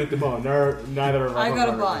both good at the moment. Neither of us. I got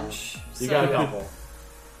a are bunch. You so got a couple.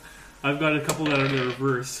 I've got a couple that are the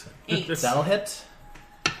reverse. 8. That'll hit.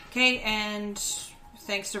 Okay, and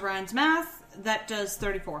thanks to Ryan's math, that does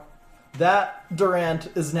 34. That Durant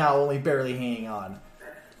is now only barely hanging on.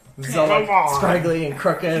 He's all like Come on. scraggly and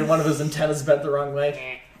crooked, and one of his antennas bent the wrong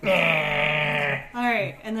way.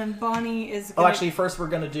 Alright, and then Bonnie is Oh, gonna... actually, first we're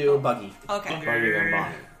gonna do Buggy. Okay. Buggy than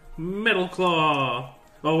Bonnie. Metal Claw.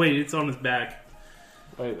 Oh wait, it's on his back.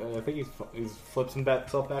 Wait, I think he's flips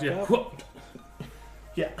himself back Yeah. up. Whoa.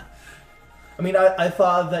 Yeah. I mean, I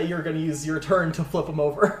thought that you were gonna use your turn to flip him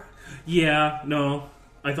over. Yeah. No,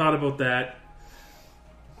 I thought about that.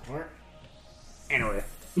 Anyway.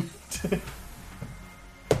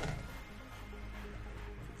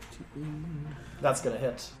 That's gonna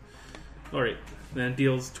hit. All right, then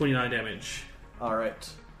deals 29 damage. Alright.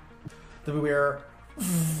 The Beware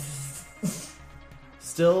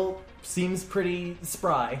still seems pretty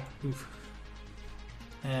spry. Oof.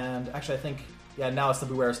 And actually, I think, yeah, now it's the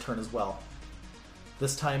Beware's turn as well.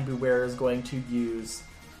 This time, Beware is going to use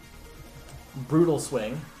Brutal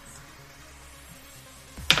Swing.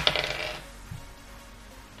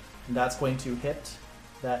 And that's going to hit.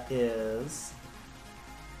 That is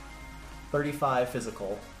 35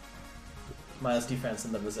 physical. Minus defense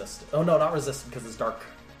and then resist. Oh no, not resisted because it's dark.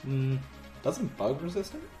 Doesn't bug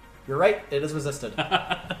resistant? You're right, it is resisted.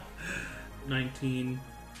 19,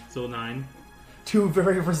 so 9. Two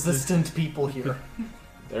very resistant people here.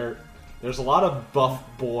 There's a lot of buff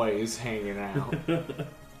boys hanging out.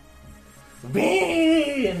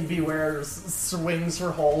 Whee! And Beware swings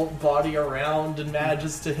her whole body around and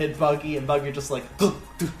manages to hit Buggy, and Buggy just like...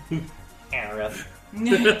 Aerith.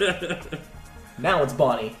 Now it's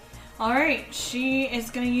Bonnie. Alright, she is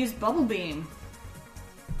gonna use Bubble Beam.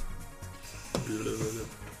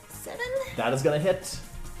 7. That is gonna hit.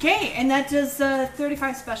 Okay, and that does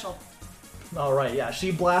 35 special. All right, yeah.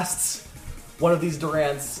 She blasts one of these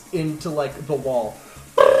Durants into like the wall.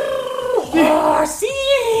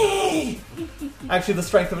 See! Actually, the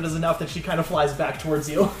strength of it is enough that she kind of flies back towards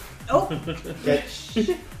you. Oh, Okay.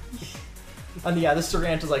 And yeah, this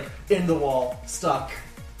Durant is like in the wall, stuck.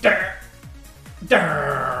 Durr.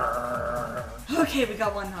 Durr. okay, we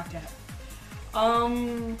got one knocked out.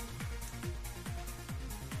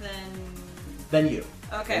 Then you.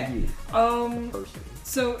 Okay. And you, person.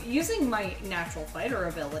 So using my natural fighter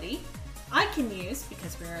ability, I can use,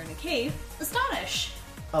 because we're in a cave, Astonish.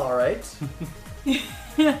 All right.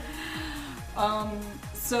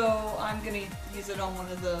 So I'm gonna use it on one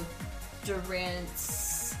of the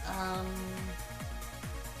Durants.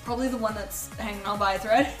 Probably the one that's hanging on by a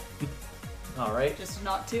thread. All right. Just to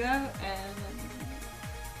knock 2 out, and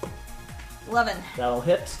 11. That'll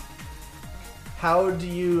hit. How do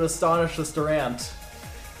you astonish this Durant?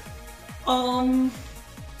 I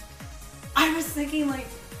was thinking like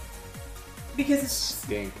because it's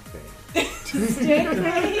Stink thing. stink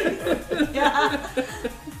thing. Yeah.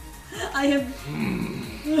 I have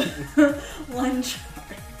one charge.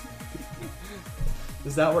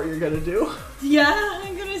 Is that what you're gonna do? Yeah,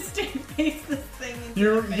 I'm gonna stink face this thing.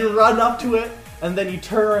 into the face. You run up to it, and then you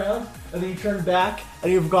turn around, and then you turn back,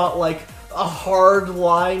 and you've got like a hard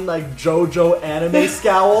line, like JoJo anime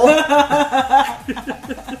scowl.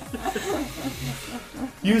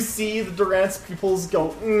 You see the Durant's pupils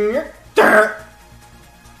go.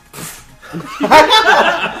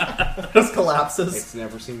 Just collapses. It's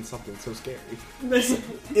never seen something so scary.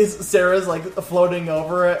 Is Sarah's like floating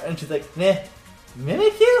over it, and she's like, "Nah,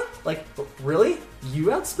 mimic you? Like, really? You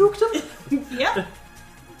outspooked him?" Yep.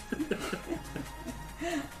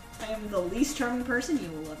 I am the least charming person you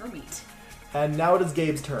will ever meet. And now it is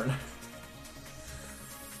Gabe's turn.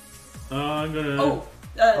 I'm gonna.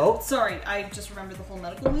 Oh. Sorry, I just remembered the whole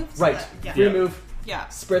medical move. so Right. that- yeah. Free move. Yeah.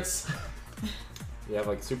 Spritz. You have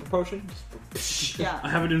like super potion? Yeah. I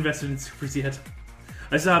haven't invested in supers yet.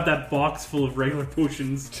 I still have that box full of regular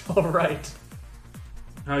potions. All right.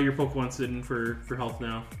 How are your Pokemon sitting for health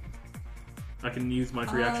now? I can use my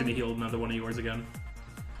reaction to Um, heal another one of yours again.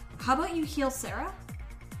 How about you heal Sarah?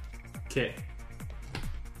 Okay.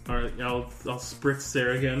 Alright, I'll spritz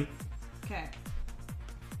Sarah again. Okay.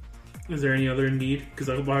 Is there any other need? Because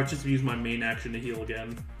I'll just use my main action to heal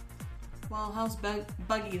again. Well, how's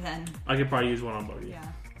Buggy then? I could probably use one on Buggy. Yeah.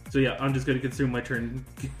 So yeah, I'm just going to consume my turn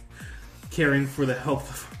caring for the health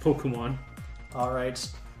of Pokemon. All right.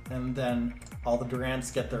 And then all the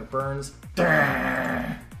Durants get their burns.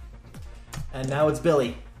 And now it's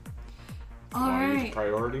Billy. Wanna use Alright.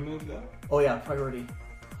 priority move though? Oh yeah, priority.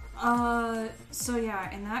 So yeah,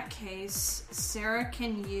 in that case, Sarah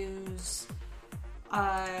can use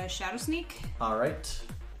Shadow Sneak, All right.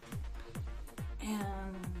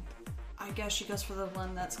 and I guess she goes for the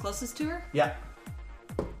one that's closest to her. Yeah,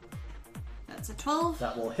 That's a 12,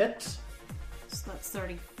 that will hit. so that's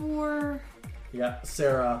 34. Yeah,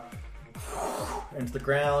 Sarah into the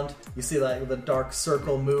ground. You see like the dark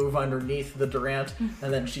circle move underneath the Durant,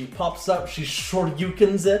 and then she pops up. She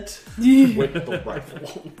shoryukens it. With the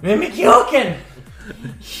rifle. Mimikyoken!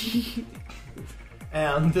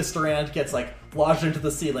 And this Durant gets like lodged into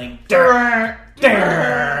the ceiling.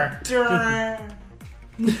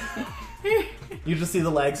 You just see the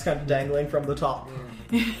legs kind of dangling from the top.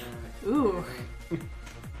 Ooh,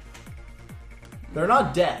 They're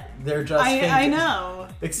not dead. They're just I fainted. know.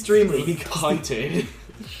 Extremely, because Hunted.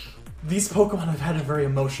 these Pokemon have had a very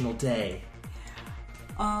emotional day.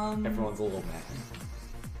 Everyone's a little mad.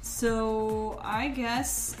 So I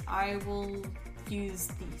guess I will use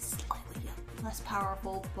the slightly less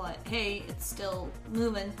powerful, but hey, it's still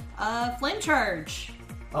moving. Flame Charge.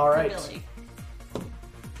 All for right. Billy.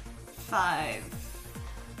 5.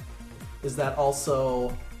 Is that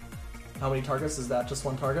also how many targets? Is that just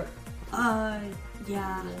one target?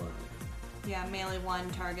 Yeah. Yeah, melee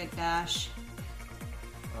 1, target dash.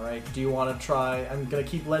 All right. Do you want to try? I'm gonna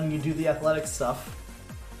keep letting you do the athletic stuff.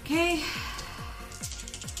 Okay.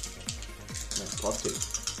 That's +2.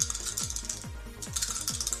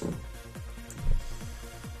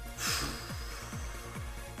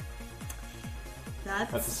 That's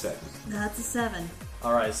a That's 7. That's a 7.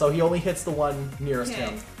 All right. So he only hits the one nearest Okay.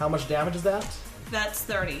 him. How much damage is that? That's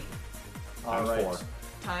 30 All Times right. 4.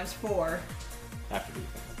 times 4 After defense.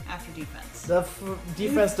 after defense. The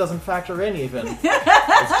defense doesn't factor in even.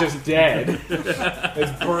 It's just dead.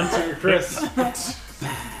 It's burnt to a crisp.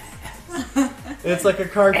 It's like a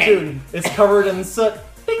cartoon. It's covered in soot.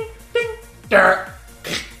 Ding, ding, dirt.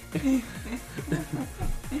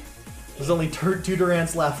 There's only two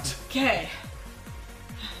Durants left. Okay.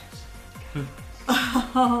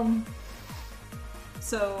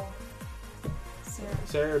 So, Sarah.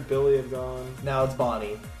 Sarah and Billy have gone. Now it's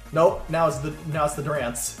Bonnie. Nope. Now it's the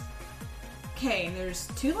Durants. Okay, there's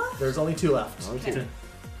 2 left? There's only 2 left. Okay.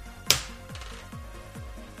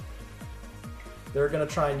 They're gonna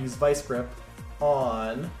try and use Vice Grip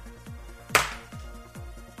on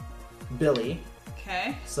Billy.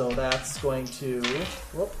 Okay. So that's going to.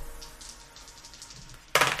 Whoop.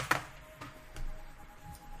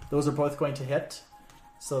 Those are both going to hit.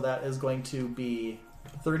 So that is going to be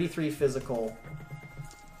 33 physical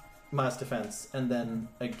minus defense, and then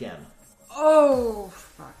again. Oh,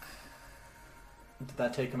 fuck. Did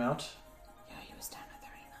that take him out? Yeah, he was down at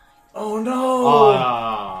 39. Oh no!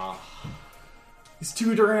 Ah. These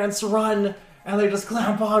 2 Durants run, and they just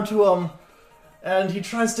clamp onto him. And he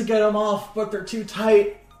tries to get them off, but they're too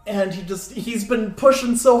tight. And he's been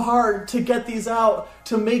pushing so hard to get these out,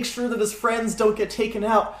 to make sure that his friends don't get taken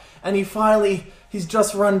out. And he's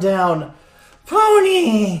just run down.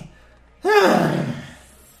 Pony!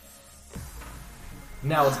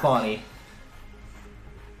 Now it's Bonnie.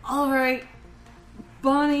 Alright.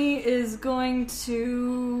 Bonnie is going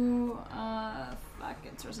to... fuck,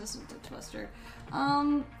 it's resistant to Twister.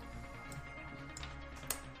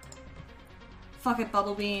 Fuck it,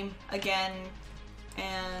 Bubble Beam again.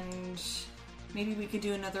 And maybe we could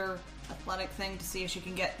do another athletic thing to see if she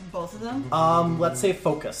can get both of them. Let's say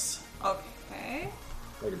focus. Okay.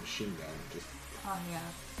 Like a machine gun. Just... Oh, yeah.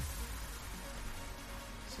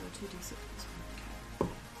 So 2d6. Okay.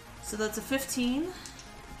 So that's a 15.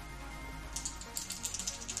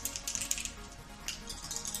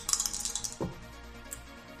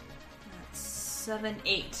 That's 7,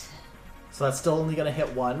 8. So that's still only going to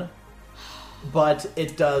hit 1. But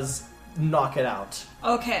it does knock it out.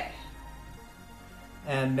 Okay.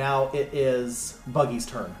 And now it is Buggy's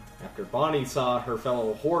turn. After Bonnie saw her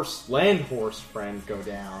fellow land horse friend go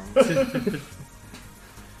down. I'm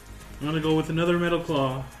gonna go with another Metal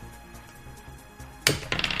Claw.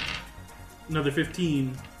 Another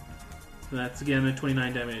 15. That's again a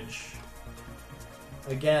 29 damage.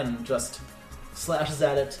 Again, just slashes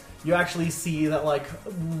at it. You actually see that, like,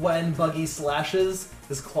 when Buggy slashes,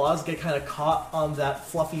 his claws get kind of caught on that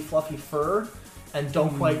fluffy fur and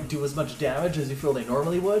don't quite do as much damage as you feel they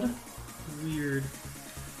normally would. Weird.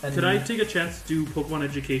 And Could I take a chance to do Pokemon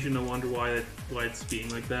Education to wonder why it's being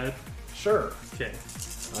like that? Sure. Okay.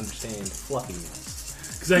 Understand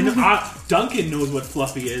fluffiness. Because I know Duncan knows what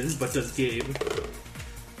Fluffy is, but does Gabe?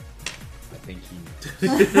 I think he...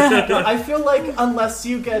 I feel like unless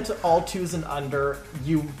you get all 2s and under,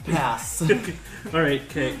 you pass. Alright,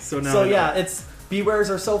 okay, so now... So yeah, it's Bewares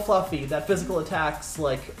are so fluffy that physical attacks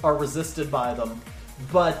are resisted by them,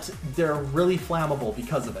 but they're really flammable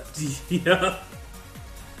because of it. Yeah.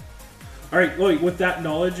 Alright, wait, with that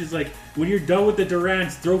knowledge, is like, when you're done with the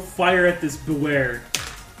Durants, throw fire at this Beware.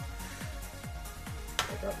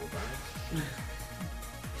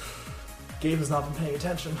 Gabe has not been paying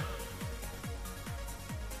attention.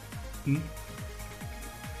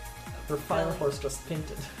 Her fire horse just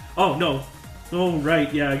painted. Oh, no. Oh,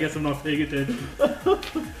 right, yeah, I guess I'm not paying attention.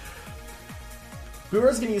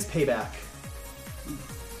 Beware's gonna use payback.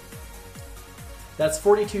 That's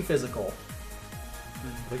 42 physical. I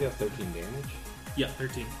think that's 13 damage. Yeah,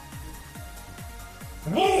 13.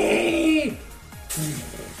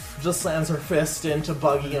 Just slams her fist into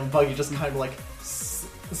Buggy, and Buggy just kind of like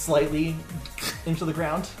slightly into the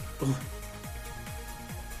ground.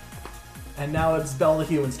 And now it's Belle the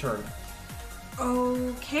Human's turn.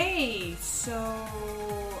 Okay, so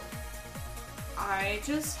I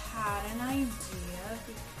just had an idea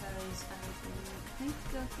because I didn't think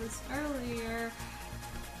of this earlier.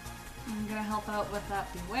 I'm gonna help out with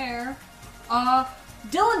that Beware.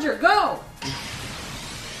 Dillinger, go!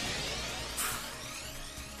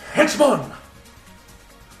 Henchman!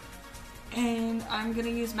 And I'm gonna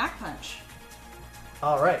use Mach Punch.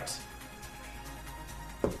 Alright.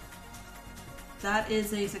 That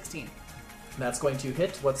is a 16. That's going to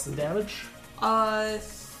hit. What's the damage?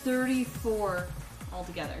 34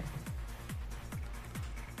 altogether.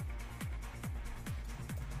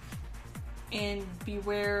 And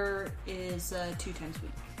Beware is 2 times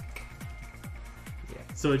weak.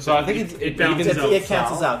 So, So I think it balances evens out. It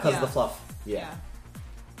cancels out because Yeah. of the fluff. Yeah.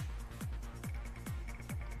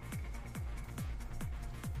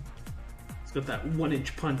 It's got that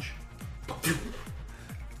 1-inch punch.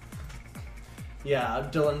 Yeah,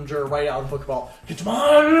 Dillinger right out of the Pokeball.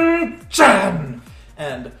 Hitmonchan!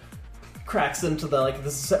 And cracks into the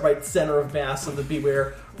right center of mass of the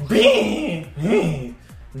Beware. And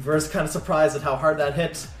Ver's kind of surprised at how hard that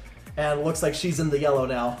hit, and looks like she's in the yellow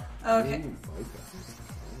now. Okay.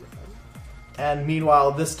 And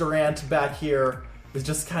meanwhile, this Durant back here is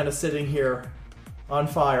just kind of sitting here on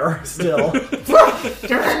fire still. How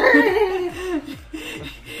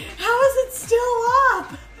is it still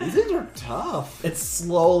up? These things are tough. It's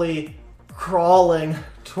slowly crawling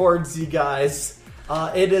towards you guys.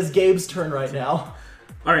 It is Gabe's turn right now.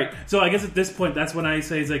 All right, so I guess at this point, that's when I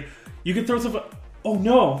say, "It's like you can throw stuff." Oh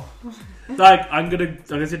no! Like I'm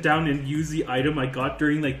gonna sit down and use the item I got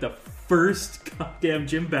during like the first goddamn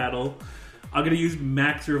gym battle. I'm gonna use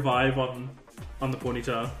Max Revive on the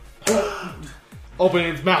Ponyta. Open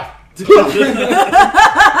its mouth.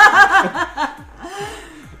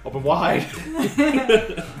 Open wide.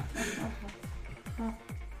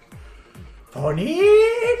 Pony!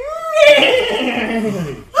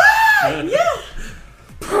 Yeah.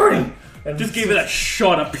 Pony! And Just gave it a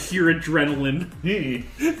shot of pure adrenaline.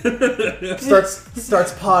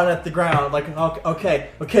 starts pawing at the ground like, okay,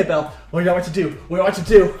 Belle, what do you want to do? What do you want to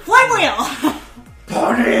do? Flame wheel.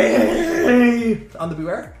 Pony! On the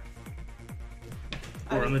beware?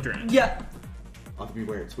 Or on the drain. Yeah. I'll have to be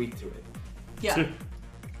weird. Sweet to it. Yeah.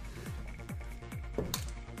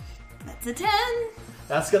 That's a 10.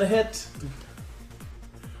 That's gonna hit.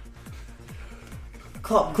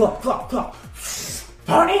 Clop, clop, clop, clop.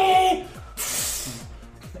 Pony!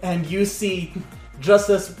 And you see just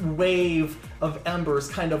this wave of embers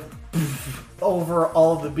kind of over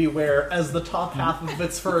all the beware as the top half of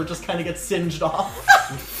its fur just kind of gets singed off.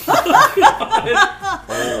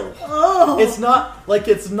 Oh. It's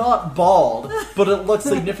not bald, but it looks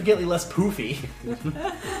significantly less poofy.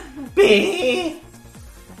 Bee!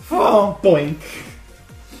 Oh, boink.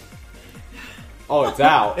 Oh, it's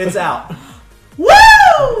out. It's out.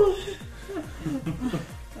 Woo!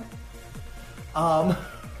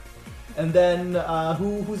 And then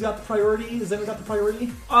who's got the priority? Has anyone got the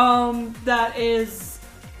priority? That is,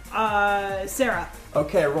 Sarah.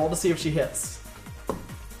 Okay, roll to see if she hits.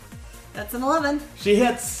 That's an 11. She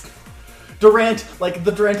hits. Durant,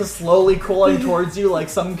 the Durant is slowly crawling towards you like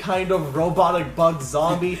some kind of robotic bug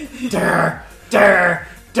zombie. Durr, durr,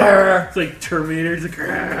 durr. It's like Terminator. It's like,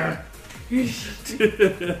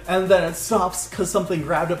 And then it stops because something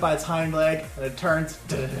grabbed it by its hind leg, and it turns.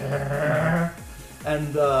 Durr.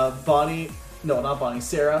 And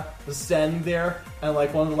Sarah is standing there, and one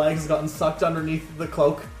of the legs has gotten sucked underneath the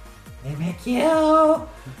cloak. They make you!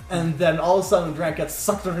 And then all of a sudden the Durant gets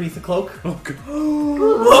sucked underneath the cloak. oh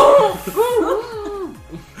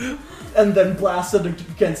god. And then blasted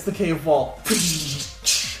against the cave wall.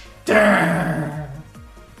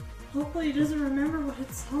 Hopefully he doesn't remember what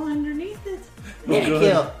it saw underneath it.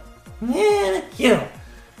 Kill.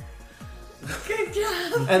 Good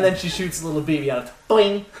job. And then she shoots a little baby out.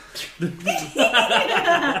 Boing.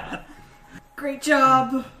 Great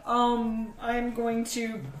job. I'm going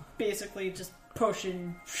to basically just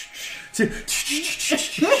potion.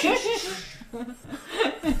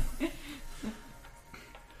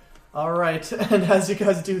 Alright, and as you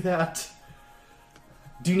guys do that,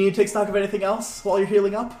 do you need to take stock of anything else while you're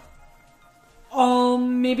healing up?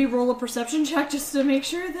 Maybe roll a perception check just to make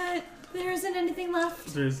sure that there isn't anything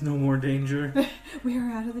left. There's no more danger. We are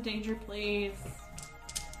out of the danger, please.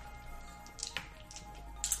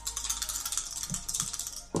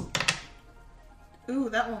 Ooh,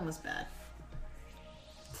 that one was bad.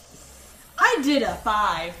 I did a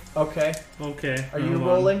 5. Okay. Okay. Are you hold on.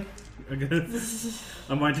 rolling?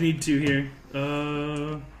 I might need 2 here.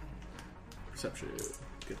 Perception.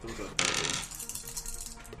 Get those up.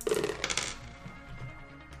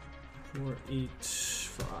 4, 8,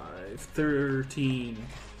 5, 13.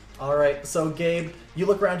 Alright, so Gabe, you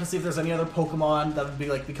look around to see if there's any other Pokemon that would be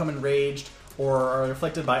become enraged or are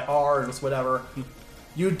afflicted by R or just whatever.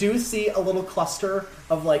 You do see a little cluster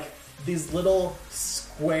of these little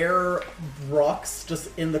square rocks just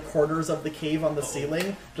in the corners of the cave on the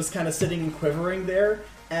ceiling, just kind of sitting and quivering there,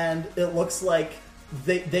 and it looks like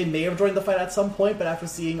they may have joined the fight at some point, but after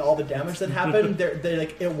seeing all the damage that happened,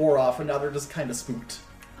 it wore off, and now they're just kind of spooked.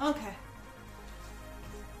 Okay.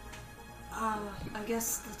 I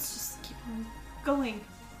guess let's just keep on going.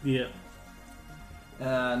 Yeah.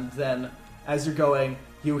 And then, as you're going,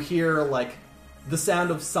 you hear, the sound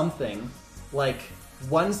of something.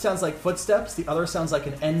 One sounds like footsteps, the other sounds like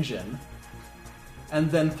an engine. And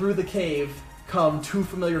then through the cave come 2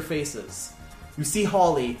 familiar faces. You see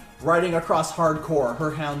Holly riding across Hardcore, her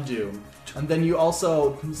Houndoom. And then you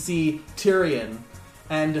also see Tyrion,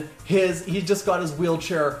 and he just got his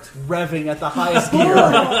wheelchair revving at the highest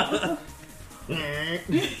gear.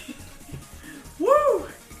 Woo!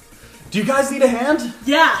 Do you guys need a hand?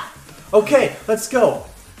 Yeah! Okay, let's go.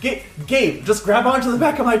 Gabe, just grab onto the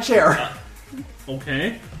back of my chair.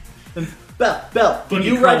 Okay. Belle, can Can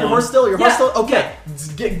you you ride come your on? horse still? Your horse Yeah, still? Okay,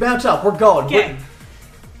 mount up. We're going. Okay.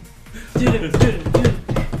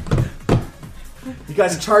 You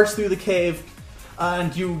guys charge through the cave,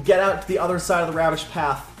 and you get out to the other side of the ravaged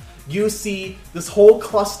path. You see this whole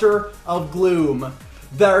cluster of gloom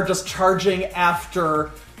that are just charging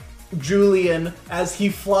after Julian as he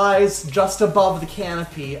flies just above the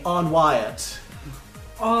canopy on Wyatt.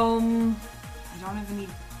 I don't have any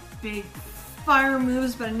big fire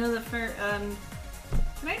moves, but I know that fire. Can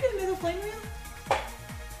I do the middle flame wheel?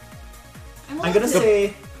 I'm gonna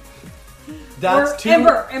say that's or two.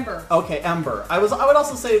 Ember. Okay, Ember. I would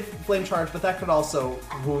also say flame charge, but that could also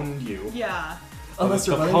wound you. Yeah. Unless If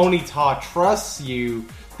you're the willing. Ponyta trusts you,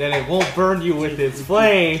 then it won't burn you with its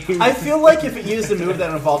flame. I feel like if it used a move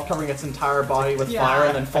that involved covering its entire body with Yeah. fire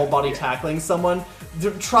and then full body tackling someone,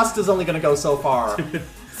 the trust is only going to go so far.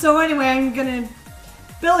 So anyway, I'm gonna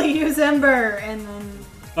Billy use Ember and then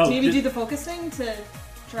Oh, maybe did- do the focusing to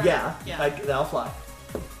try. Yeah, Yeah. like, that'll fly.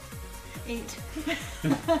 8.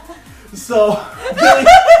 So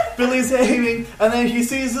Billy's aiming, and then he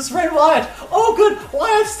sees this red Wyatt. Oh, good,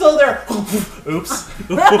 Wyatt's still there. Oops.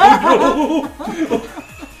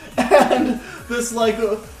 And this like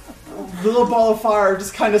little ball of fire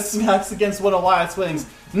just kind of smacks against one of Wyatt's wings.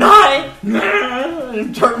 Nine,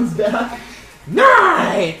 and turns back.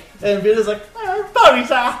 Nine, and Billy's like,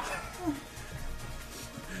 Ponyta.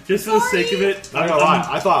 Just for the sake of it, Not gonna lie,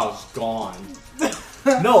 I thought I was gone.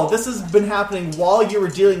 No, this has been happening while you were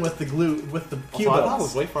dealing with the glue with the Also, I thought I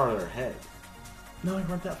was cubos. way farther ahead. No, you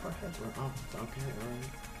weren't that far ahead. Oh, okay,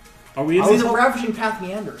 Are we in See, the, the ravaging path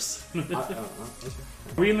meanders. alright. are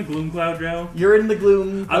we in the gloom cloud now? You're in the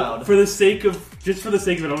gloom cloud. For the sake of it,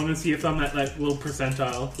 I want to see if I'm that little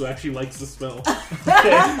percentile who actually likes the spell.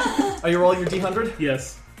 Okay. Are you rolling your D100?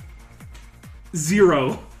 Yes.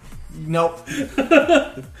 0. Nope.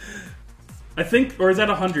 I think, or is that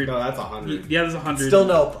 100? No, that's 100. Yeah, there's 100. Still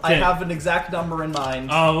nope. I Okay. have an exact number in mind.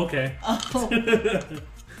 Oh, okay.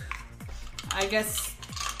 I guess.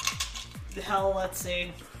 Hell, let's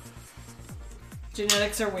see.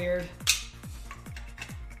 Genetics are weird.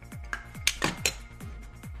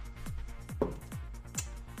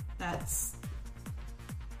 That's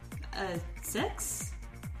a 6?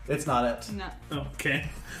 It's not it. No. Okay.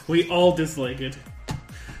 We all dislike it.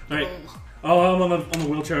 Alright. Oh, I'm on the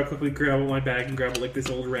wheelchair. I'll quickly grab out my bag and grab this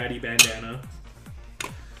old ratty bandana.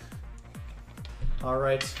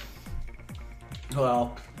 Alright.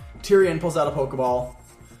 Well, Tyrion pulls out a Pokeball.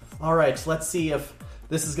 Alright, let's see if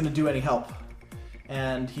this is going to do any help.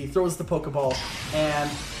 And he throws the Pokeball, and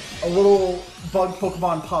a little bug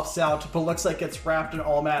Pokemon pops out, but looks like it's wrapped in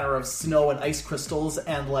all manner of snow and ice crystals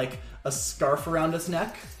and, like, a scarf around its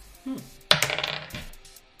neck.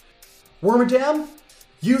 Wormadam,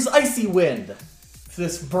 use Icy Wind.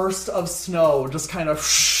 This burst of snow just kind of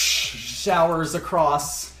showers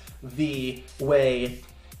across the way,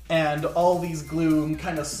 and all these gloom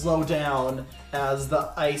kind of slow down as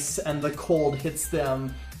the ice and the cold hits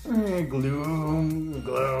them. Gloom,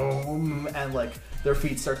 gloom, and like their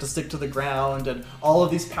feet start to stick to the ground, and all of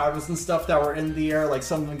these powders and stuff that were in the air, like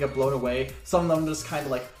some of them get blown away, some of them just kind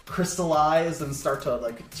of like crystallize and start to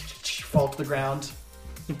like fall to the ground.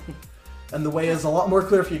 And the way is a lot more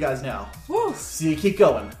clear for you guys now. Woo! So you keep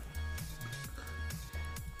going.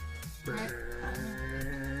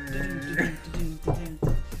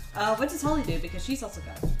 What does Holly do? Because she's also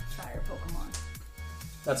got fire Pokemon.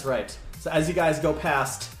 That's right. So as you guys go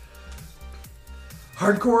past,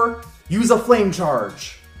 Hardcore, use a flame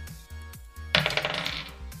charge.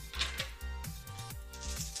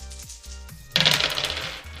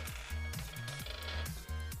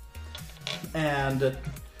 And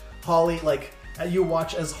Holly, like, you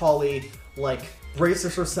watch as Holly, like,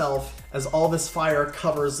 braces herself as all this fire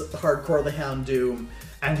covers Hardcore the Houndoom,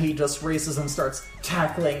 and he just races and starts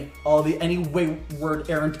tackling all the any wayward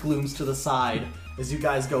errant glooms to the side as you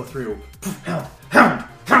guys go through. Hound, hound,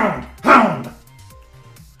 hound, hound.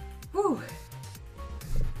 Whew.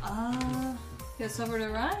 Guess over to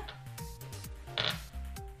Rye?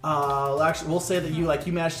 Actually, we'll say that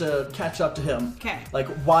you managed to catch up to him. Okay. Like,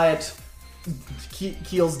 Wyatt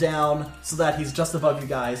keels down so that he's just above you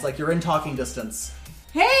guys. Like, you're in talking distance.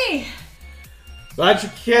 Hey! Glad you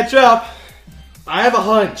catch up. I have a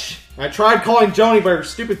hunch. I tried calling Joni, but her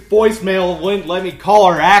stupid voicemail wouldn't let me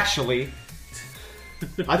call her, actually.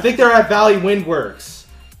 I think they're at Valley Windworks.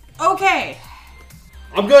 Okay.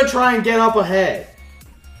 I'm gonna try and get up ahead.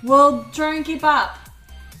 We'll try and keep up.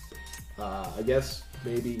 I guess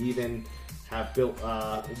maybe even have built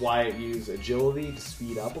Wyatt use agility to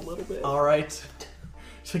speed up a little bit. Alright.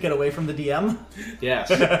 To get away from the DM. Yes.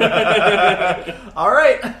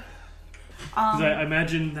 Alright. 'Cause I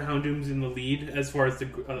imagine the Houndoom's in the lead as far as the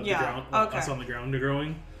Yeah, ground, okay. us on the ground are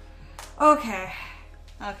growing. Okay.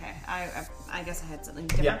 I guess I had something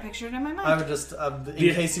different Yeah. pictured in my mind. I would just, in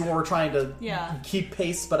case you were trying to Yeah. keep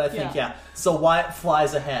pace, but I think, Yeah. So Wyatt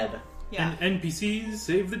flies ahead. yeah. And NPCs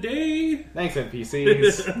save the day. Thanks,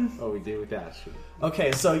 NPCs. What we do with that shit.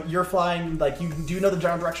 Okay, so you're flying, do you know the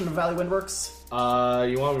general direction of Valley Windworks?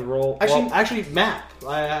 You want me to roll? Actually- Actually, map.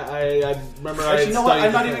 I remember. Actually, you know what?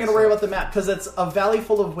 I'm not even going going to worry about the map, because it's a valley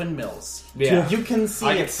full of windmills. Yeah. You can see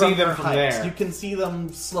I it can from see them your from heights. there. You can see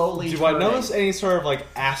them slowly Do I turning. notice any sort of like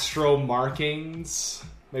astro markings?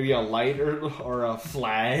 Maybe a light or a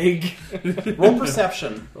flag? Roll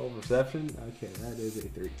perception. Roll perception. Okay, that is a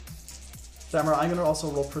 3. Samara, I'm going to also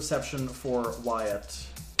roll perception for Wyatt.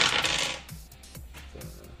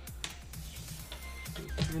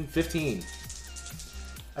 15.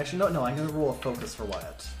 Actually, no, I'm going to roll a focus for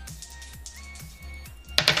Wyatt.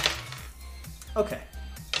 Okay.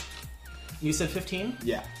 You said 15?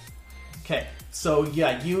 Yeah. Okay, so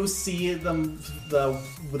yeah, you see them, the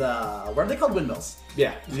what are they called? Windmills.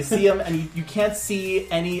 Yeah. You see them, and you can't see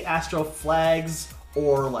any astro flags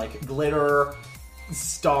or like glitter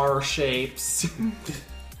star shapes.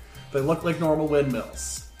 They look like normal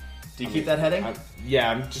windmills. Do you keep that heading?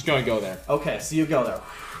 I'm just going to go there. Okay, so you go there.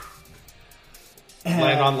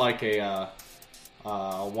 Land on like a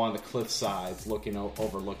one of the cliff sides,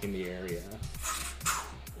 overlooking the area.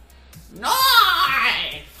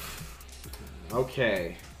 Nice!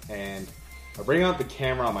 Okay, and I bring out the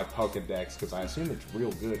camera on my Pokedex because I assume it's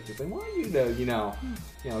real good because they want you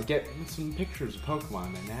to, get some pictures of Pokemon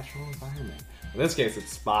in their natural environment. In this case,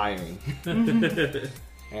 it's spying, and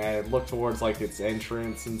I look towards like its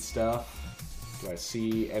entrance and stuff. Do I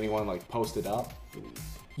see anyone like posted up?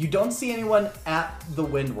 You don't see anyone at the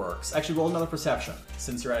Windworks. Actually, roll another perception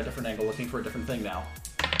since you're at a different angle, looking for a different thing now.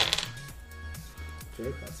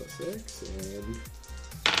 Okay, that's a 6, and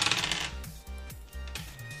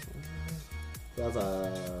that's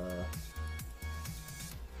a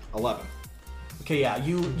 11. Okay, yeah,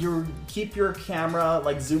 you keep your camera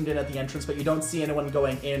like zoomed in at the entrance, but you don't see anyone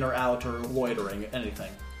going in or out or loitering,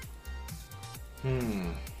 anything.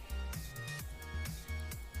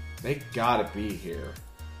 They gotta be here.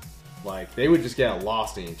 Like, they would just get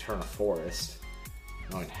lost in Eterna Forest,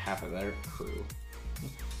 knowing half of their crew.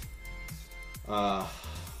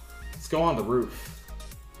 Let's go on the roof.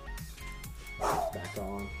 Back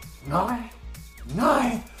on. Nine.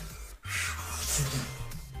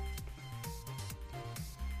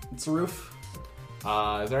 It's a roof.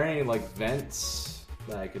 Is there any, like, vents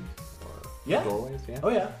that I could... Or Yeah. doorways? Yeah. Oh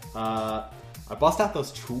yeah. I bust out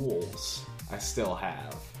those tools I still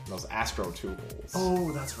have. Those Astro tools.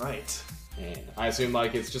 Oh, that's right. And I assume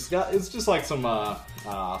like it's just like some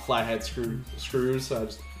flathead screws. So I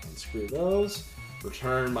just unscrew those,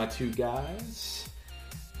 return my 2 guys,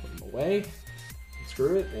 put them away,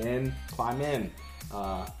 screw it, and climb in.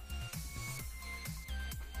 All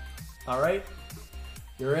right.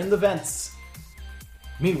 You're in the vents.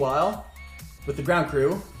 Meanwhile, with the ground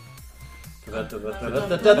crew.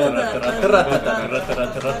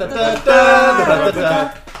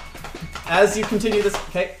 As you continue this,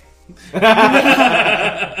 okay,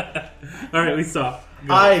 All right, we stop.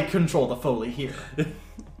 Go. I control the Foley here.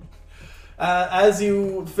 As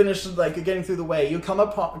you finish, like getting through the way, you come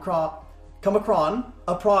across and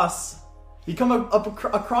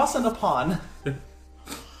upon.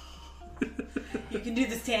 You can do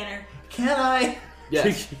this, Tanner. Can I?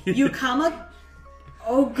 Yes. You come up.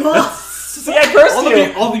 Oh god. See, I cursed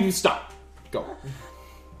you. All of you stop. Go.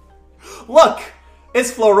 Look,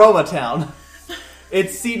 it's Floroma Town.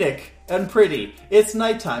 It's scenic and pretty. It's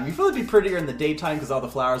nighttime. You feel it'd be prettier in the daytime because all the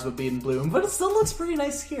flowers would be in bloom, but it still looks pretty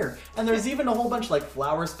nice here. And there's even a whole bunch of like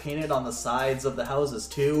flowers painted on the sides of the houses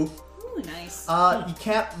too. Ooh, nice. You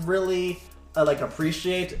can't really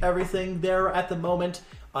appreciate everything there at the moment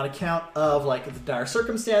on account of like the dire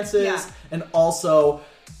circumstances, Yeah. and also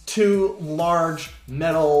 2 large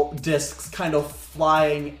metal discs kind of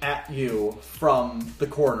flying at you from the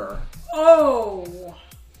corner. Oh!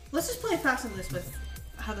 Let's just play fast and loose with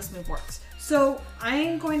how this move works. So,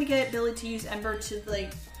 I'm going to get Billy to use Ember to,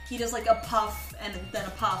 he does a puff and then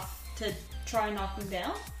a puff to try and knock them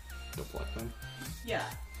down. Deflect them. Yeah.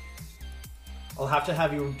 I'll have to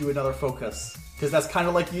have you do another focus, because that's kind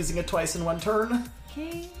of like using it twice in one turn.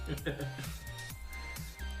 Okay.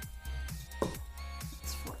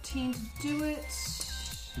 It's 14 to do it.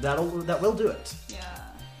 That will do it. Yeah.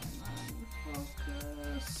 And then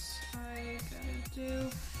focus. I gotta do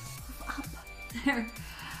up there.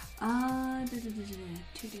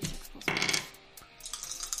 2d6 plus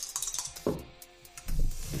 1.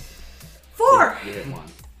 4! You hit one.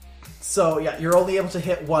 So yeah, you're only able to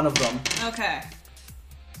hit one of them. Okay.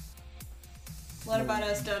 What about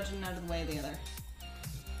us dodging out of the way of the other?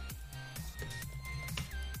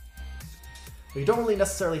 You don't really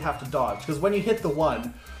necessarily have to dodge, because when you hit the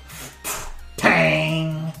one,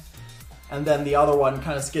 tang, and then the other one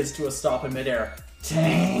kind of skids to a stop in midair,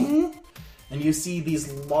 tang, and you see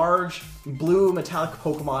these large blue metallic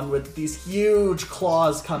Pokemon with these huge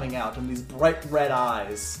claws coming out and these bright red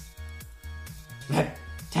eyes. Met,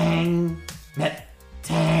 tang, met,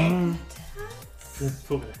 tang.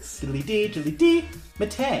 Pokedex. Diddly-dee, diddly-dee.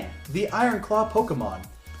 Metang, the Iron Claw Pokemon.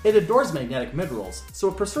 It adores magnetic minerals, so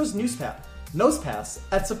it prefers Nosepass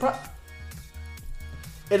at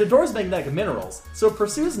It adores magnetic minerals, so it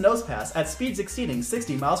pursues Nosepass at speeds exceeding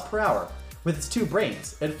 60 miles per hour. With its 2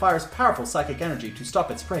 brains, it fires powerful psychic energy to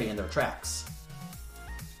stop its prey in their tracks.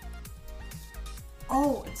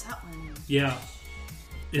 Oh, it's that one. Yeah.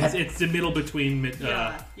 It's the middle between...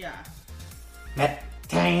 Yeah.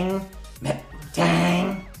 Metang,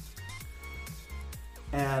 Metang.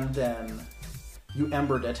 And then you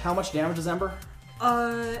embered it. How much damage is Ember?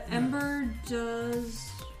 Ember does...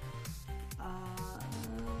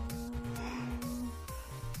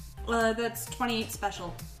 that's 28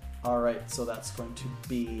 special. Alright, so that's going to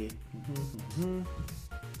be...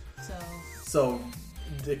 So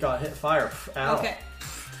it got hit fire. Ow. okay.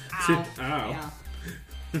 Ow. Ow. Yeah.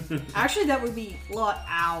 Actually, that would be a lot.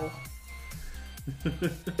 Ow.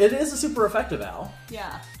 It is a super effective owl.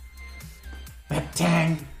 Yeah.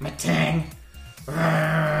 Metang, Metang.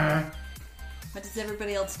 What does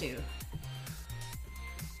everybody else do?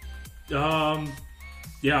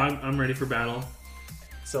 Yeah, I'm ready for battle.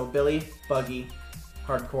 So Billy, Buggy,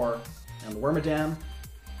 Hardcore, and Wormadam.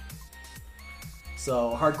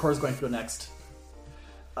 So Hardcore is going to go next.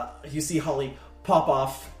 You see Holly pop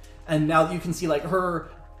off, and now you can see like her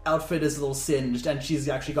outfit is a little singed, and she's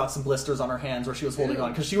actually got some blisters on her hands where she was holding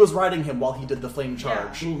on because she was riding him while he did the flame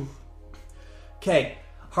charge. Okay,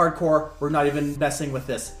 Hardcore, we're not even messing with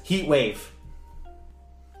this. Heat Wave.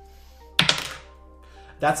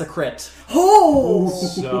 That's a crit. Oh!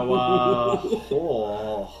 So,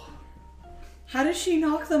 How does she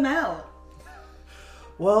knock them out?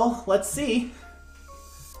 Well, let's see.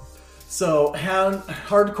 So,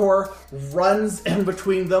 Hardcore runs in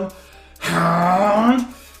between them.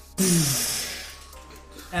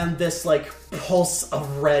 And this, like, pulse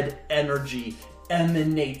of red energy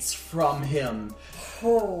emanates from him.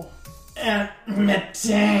 Oh. And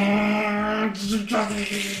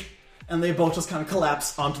they both just kind of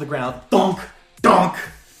collapse onto the ground. Donk! Donk!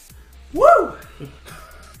 Woo!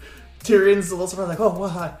 Tyrion's a little surprised, like, oh, well,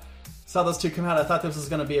 I saw those two come out. I thought this was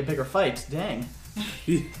going to be a bigger fight. Dang.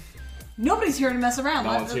 Nobody's here to mess around. no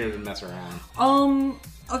Let- one's here to mess around.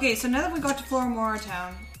 Okay, so now that we got to Florimora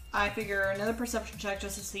Town, I figure another perception check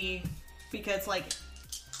just to see, because, like,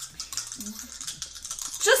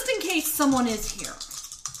 just in case someone is here.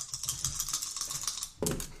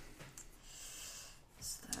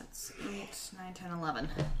 So that's 8, 9, 10, 11.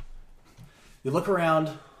 You look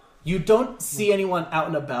around. You don't see anyone out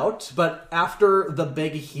and about, but after the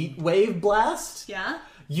big heat wave blast, Yeah?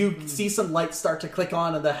 you see some lights start to click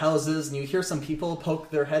on in the houses, and you hear some people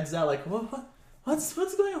poke their heads out, like, what's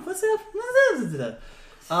going on? What's happening?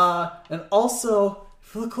 And also,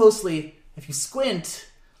 if you look closely, if you squint,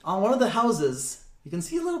 on one of the houses, you can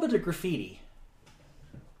see a little bit of graffiti.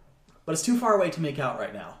 But it's too far away to make out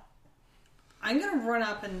right now. I'm gonna run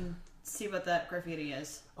up and see what that graffiti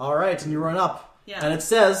is. Alright, and you run up. Yeah. And it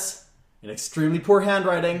says, in extremely poor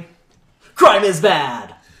handwriting, crime is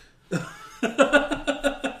bad!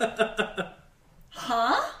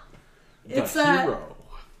 Huh? It's the hero.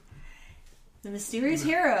 the mysterious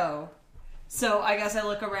hero. So I guess I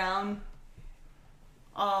look around.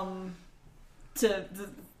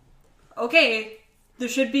 Okay, there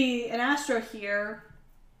should be an Astro here.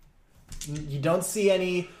 You don't see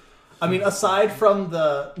any... I mean, aside from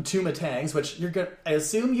the two Matangs, which you're gonna...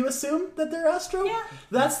 you assume that they're Astro? Yeah.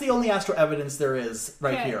 That's the only Astro evidence there is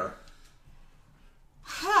right Okay. here.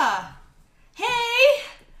 Huh. Hey!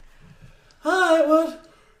 Hi,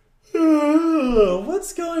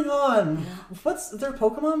 what's going on? Is there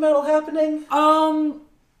Pokemon battle happening?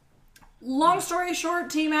 Long story short,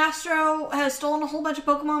 Team Astro has stolen a whole bunch of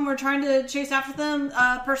Pokemon. We're trying to chase after them.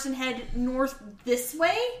 Person head north this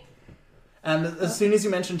way. And as soon as you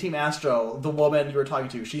mention Team Astro, the woman you were talking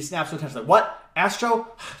to, she snaps her attention. Like, what? Astro?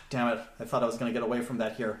 Damn it. I thought I was going to get away from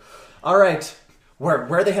that here. Alright. Where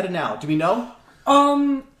are they headed now? Do we know?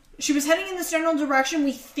 She was heading in this general direction.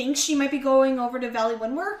 We think she might be going over to Valley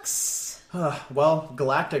Windworks. Well,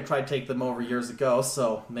 Galactic tried to take them over years ago,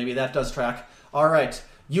 so maybe that does track. Alright.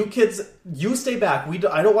 You kids, you stay back.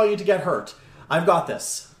 I don't want you to get hurt. I've got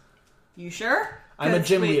this. You sure? I'm a 'Cause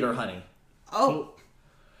gym we- leader, honey. Oh.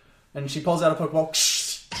 And she pulls out a Pokeball.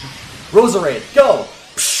 Roserade, go!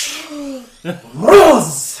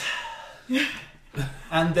 Rose!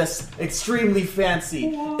 And this extremely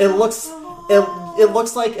fancy. It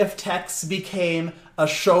looks like if Tex became a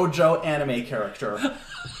shoujo anime character.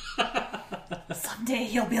 Someday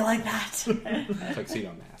he'll be like that.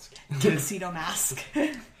 Tuxedo mask. Tuxedo mask.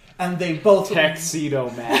 And they both Tuxedo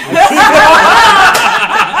mask.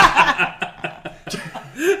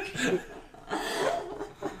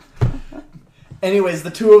 Anyways, the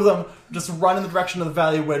two of them just run in the direction of the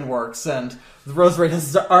Valley Windworks, and the Roserade has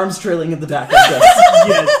his arms trailing in the back of this.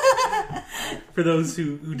 Yes. For those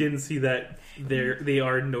who didn't see that, they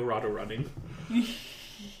are Norado running.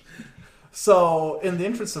 So, in the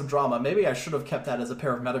interest of drama, maybe I should have kept that as a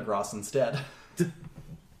pair of Metagross instead.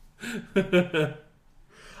 I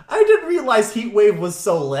didn't realize Heat Wave was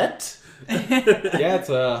so lit. Yeah, it's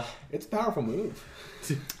a powerful move.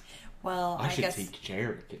 Well, I I should guess... take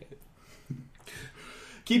Jarek.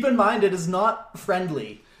 Keep in mind, it is not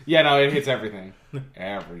friendly. Yeah, no, it hits everything.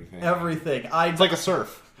 Everything. Everything. It's like a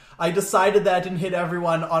surf. I decided that didn't hit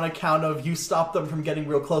everyone on account of you stopped them from getting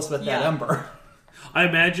real close with that Yeah. ember. I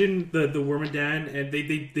imagine the Wormadam, and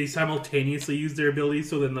they simultaneously use their abilities,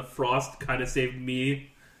 so then the Frost kind of saved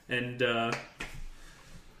me, and It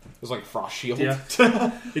was like Frost Shield. yeah,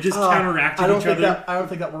 it just counteracted each other. I don't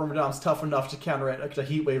think that Wormadam's tough enough to counteract a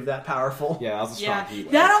Heat Wave that powerful. Yeah, that was a strong Yeah, heat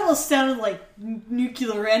wave. that almost sounded like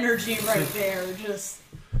nuclear energy right there. Just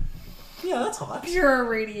Yeah, that's hot. pure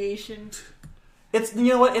radiation. It's, you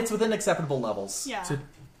know what? It's within acceptable levels. Yeah.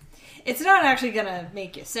 It's not actually gonna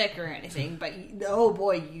make you sick or anything, but oh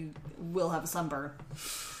boy, you will have a sunburn.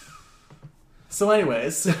 So,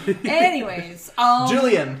 anyways, Anyways,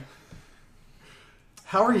 Julian,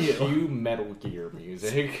 how are you? Cue Metal Gear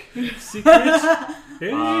music. Secrets.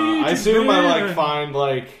 I assume I find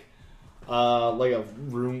like a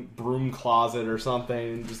broom closet or something,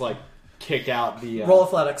 and just like kick out the Roll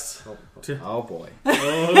athletics. Oh boy.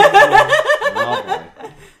 Oh, Oh boy.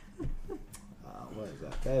 What is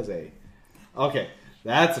that? That is okay.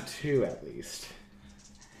 That's a 2 at least.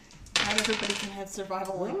 not everybody can have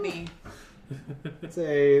survival like me. That's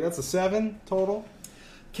a 7 total.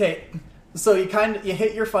 Okay, so you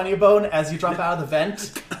hit your funny bone as you drop out of the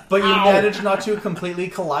vent, but you Ow. manage not to completely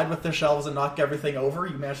collide with the shelves and knock everything over.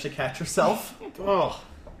 You manage to catch yourself. Oh,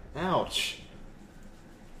 ouch.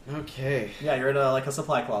 Okay. Yeah, you're in a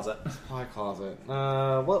supply closet. Supply closet.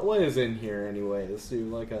 What is in here anyway? Let's do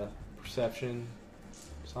like a perception,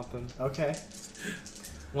 something. Okay.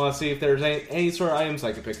 Want to see if there's any sort of items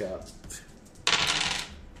I can pick up.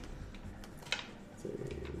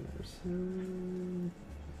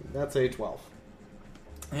 That's a 12.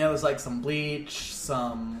 Yeah, there's like some bleach,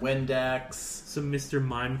 some Windex. some Mr.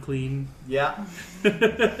 Mime Clean. Yeah.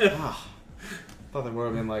 Ah, thought there would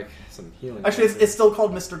have been like some healing. Actually, it's still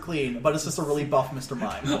called Mr. Clean, but it's just a really buff Mr.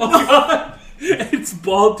 Mime. It's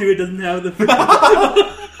bald too. It doesn't have the.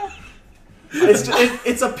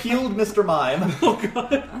 It's a peeled Mr. Mime.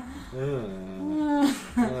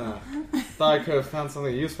 Thought I could have found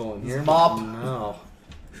something useful in here. Mop. No.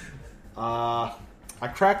 I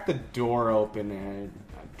cracked the door open and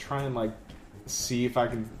I try and like see if I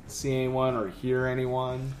can see anyone or hear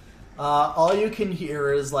anyone. All you can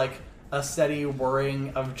hear is like a steady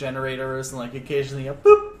whirring of generators and like occasionally a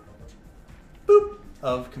boop, boop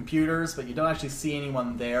of computers, but you don't actually see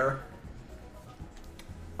anyone there.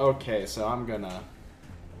 Okay, so I'm gonna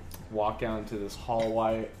walk out into this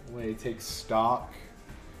hallway, take stock.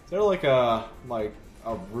 Is there like a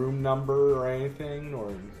room number or anything,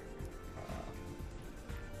 or?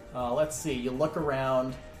 Let's see. You look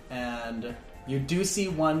around and you do see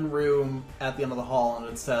one room at the end of the hall, and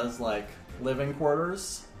it says like living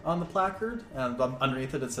quarters on the placard, and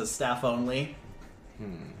underneath it says staff only.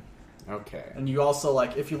 Okay. And you also,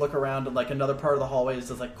 like, if you look around at, like, another part of the hallway, it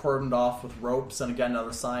says, like, cordoned off with ropes, and again,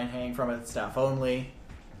 another sign hanging from it, staff only.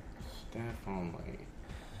 Staff only.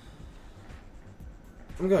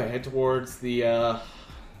 I'm gonna head towards the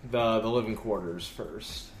living quarters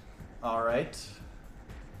first. Alright.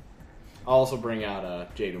 I'll also bring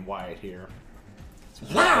out Jade and Wyatt here.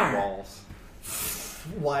 The walls.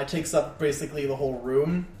 Wyatt takes up basically the whole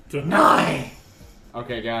room. Nine!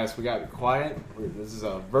 Okay, guys, we got quiet. This is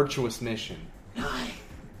a virtuous mission. Nine!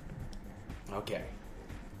 Okay.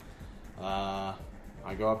 I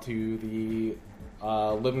go up to the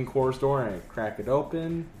living quarters door and I crack it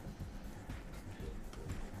open.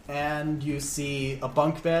 And you see a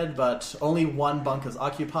bunk bed, but only one bunk is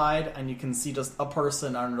occupied, and you can see just a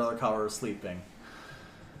person under the cover sleeping.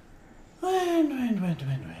 Wind, wind, wind,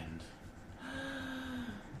 wind, wind.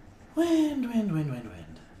 Wind, wind, wind, wind,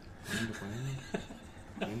 wind.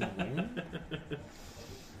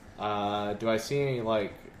 Do I see any,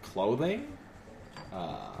 like, clothing?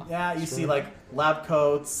 Yeah, you see like lab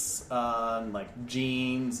coats, like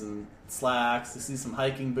jeans and slacks. You see some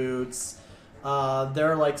hiking boots.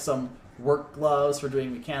 There are like some work gloves for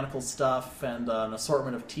doing mechanical stuff, and an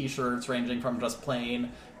assortment of T-shirts ranging from just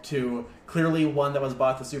plain to clearly one that was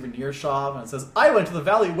bought at the souvenir shop, and it says, "I went to the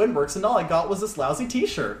Valley Windworks and all I got was this lousy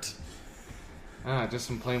T-shirt." Just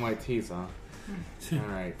some plain white tees, huh?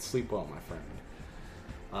 Alright, sleep well, my friend.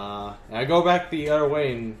 And I go back the other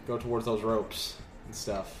way and go towards those ropes and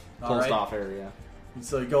stuff. Closed Alright. off area. And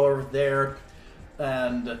so you go over there,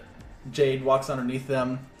 and Jade walks underneath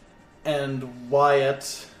them, and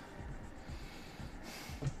Wyatt...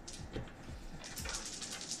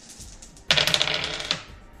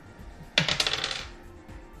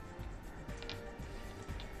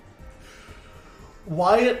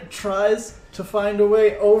 Wyatt tries to find a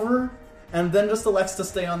way over, and then just elects to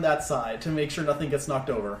stay on that side to make sure nothing gets knocked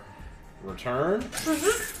over. Return.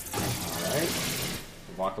 Alright.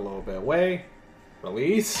 Walk a little bit away.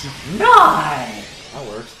 Release. Nine! That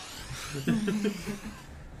works.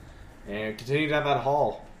 And continue down that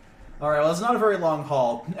hall. Alright, well, it's not a very long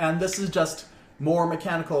haul, and this is just more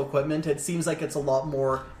mechanical equipment. It seems like it's a lot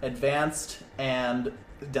more advanced and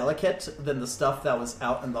delicate than the stuff that was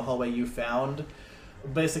out in the hallway you found.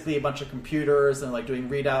 Basically, a bunch of computers and like doing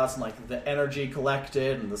readouts and like the energy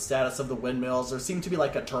collected and the status of the windmills. There seemed to be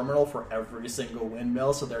like a terminal for every single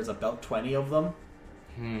windmill, so there's about 20 of them.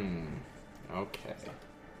 Okay.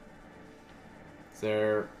 Is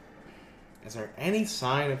there any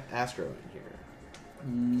sign of Astro in here?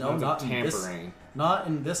 No, Sounds not like in this. tampering. Not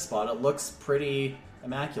in this spot. It looks pretty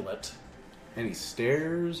immaculate. Any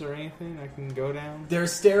stairs or anything I can go down?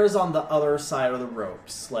 There's stairs on the other side of the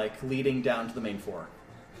ropes, like leading down to the main floor.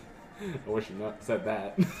 I wish you not said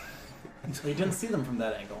that. You didn't see them from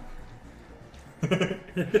that angle.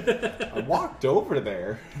 I walked over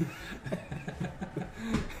there.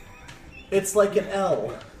 It's like an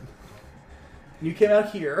L. You came out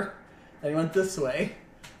here, and you went this way,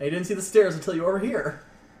 and you didn't see the stairs until you were over here.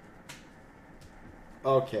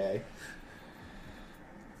 Okay.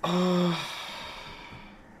 I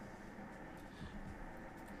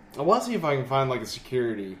want to see if I can find like a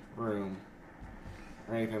security room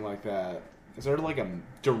or anything like that. Is there like a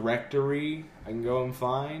directory I can go and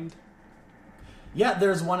find? Yeah,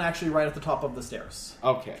 there's one actually right at the top of the stairs.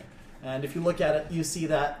 Okay. And if you look at it, you see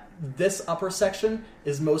that this upper section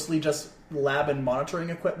is mostly just lab and monitoring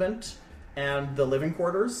equipment and the living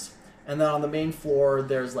quarters. And then on the main floor,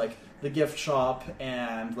 there's like the gift shop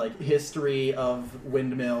and like history of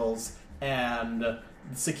windmills and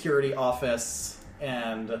security office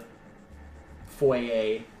and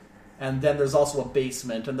foyer. And then there's also a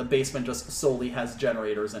basement, and the basement just solely has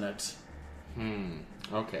generators in it.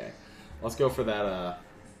 Okay. Let's go for that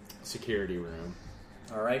security room.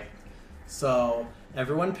 All right. So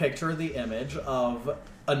everyone picture the image of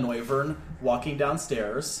a Noivern walking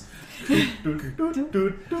downstairs.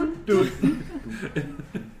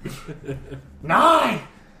 Nine!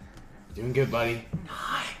 Doing good, buddy.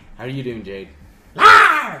 Nine! How are you doing, Jade?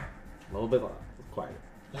 Lar! A little bit quieter.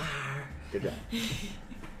 Lar! Good job.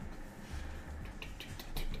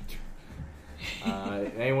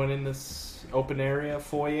 Anyone in this open area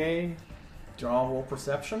foyer? Draw roll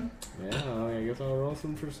perception. Yeah, I guess I'll roll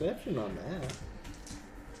some perception on that.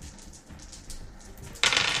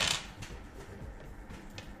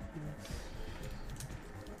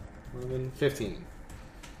 Well, then 15.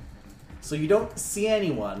 So you don't see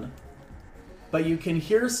anyone, but you can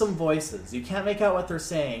hear some voices. You can't make out what they're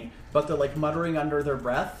saying, but they're like muttering under their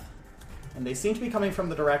breath. And they seem to be coming from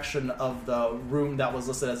the direction of the room that was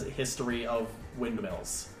listed as history of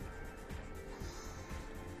windmills.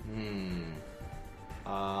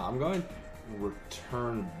 I'm going to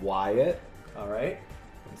return Wyatt. All right.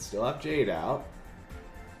 And still have Jade out.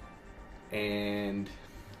 And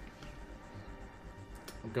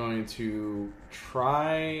I'm going to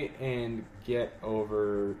try and get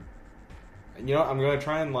over... You know, I'm going to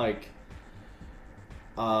try and, like,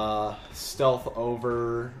 stealth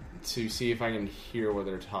over to see if I can hear what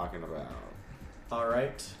they're talking about. All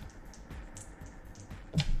right.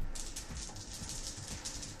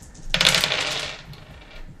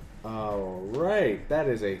 Alright, that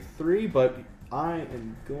is a 3, but I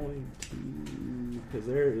am going to... Because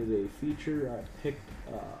there is a feature I picked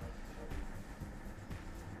up.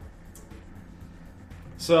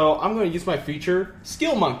 So, I'm going to use my feature,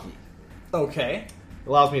 Skill Monkey. Okay. It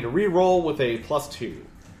allows me to re-roll with a +2.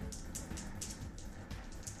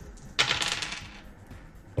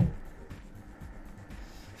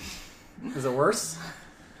 Is it worse?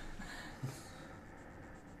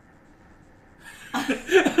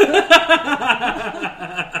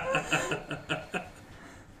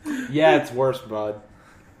 Yeah, it's worse, bud.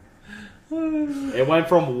 It went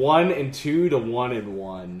from 1 and 2 to 1 and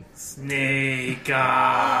 1. Snake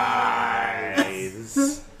eyes.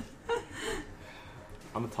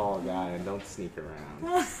 I'm a tall guy and don't sneak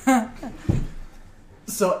around.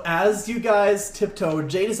 So as you guys tiptoe,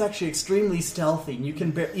 Jade is actually extremely stealthy. You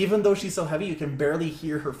can, even though she's so heavy, you can barely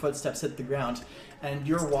hear her footsteps hit the ground. And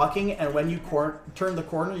you're walking, and when you turn the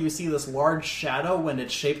corner, you see this large shadow when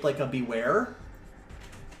it's shaped like a beware.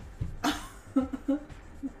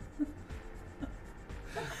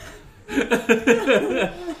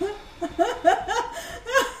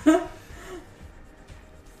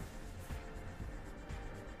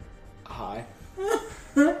 Hi.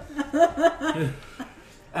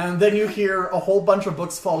 And then you hear a whole bunch of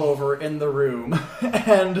books fall over in the room.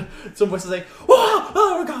 And some voices say, "Whoa!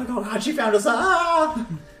 Oh God, she found us! Ah!"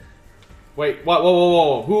 Wait, what?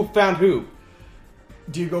 Whoa. Who found who?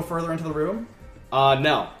 Do you go further into the room?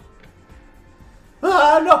 No.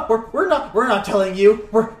 No, we're not telling you.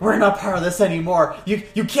 We're not part of this anymore.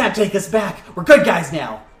 You can't take us back. We're good guys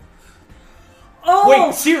now. Oh!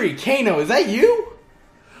 Wait, Siri, Kano, is that you?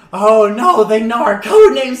 Oh no, they know our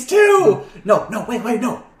code names too. No, wait,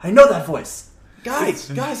 no. I know that voice. Guys,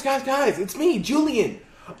 it's me, Julian.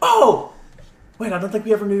 Oh! Wait, I don't think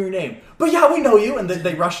we ever knew your name. But yeah, we know you. And then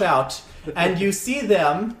they rush out. And you see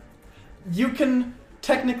them. You can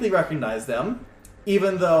technically recognize them.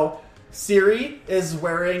 Even though Siri is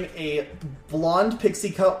wearing a blonde pixie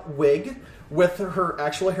cut wig with her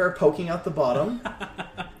actual hair poking out the bottom.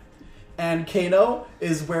 And Kano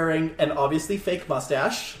is wearing an obviously fake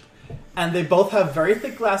mustache. And they both have very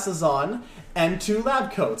thick glasses on and 2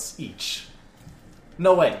 lab coats each.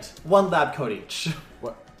 No, wait. 1 lab coat each.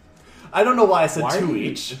 What? I don't know why I said Why 2 are you-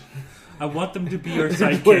 each. I want them to be your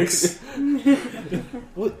sidekicks.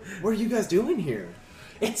 What are you guys doing here?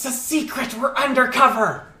 It's a secret. We're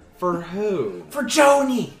undercover. For who? For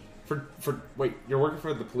Joni. Wait, you're working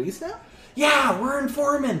for the police now? Yeah, we're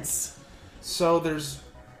informants. So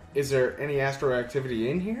is there any astro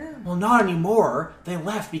activity in here? Well, not anymore. They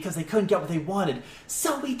left because they couldn't get what they wanted.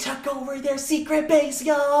 So we took over their secret base,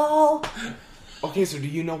 y'all. Okay, so do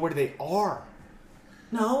you know where they are?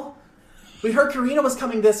 No? We heard Karina was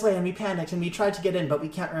coming this way and we panicked and we tried to get in, but we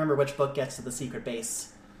can't remember which book gets to the secret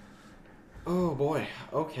base. Oh boy.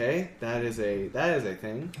 Okay, that is a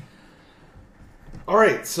thing. All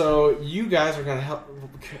right, so you guys are gonna help.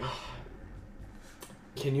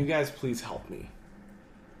 Can you guys please help me?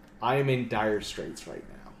 I am in dire straits right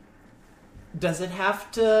now. Does it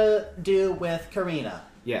have to do with Karina?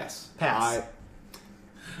 Yes. Pass.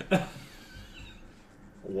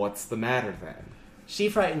 What's the matter then? She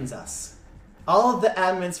frightens us. All of the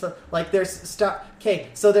admins for there's Star. Okay,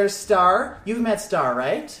 so there's Star. You've met Star,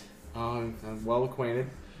 right? I'm well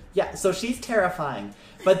acquainted. Yeah, so she's terrifying.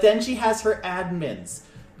 But then she has her admins.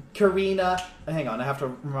 Karina. Hang on, I have to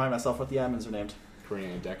remind myself what the admins are named.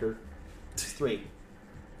 Karina Decker. 3.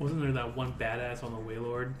 Wasn't there that one badass on the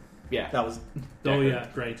Waylord? Yeah. That was. Oh yeah,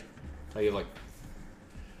 right. Like you have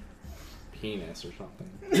penis or something.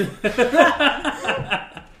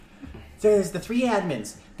 There's the 3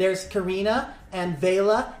 admins. There's Karina and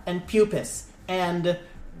Vela and Pupus. And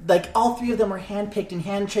all 3 of them were handpicked and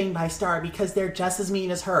hand-trained by Star because they're just as mean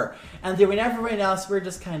as her. And then everyone else, we're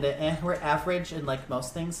just kind of we're average in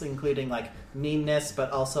most things, including meanness,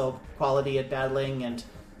 but also quality at battling and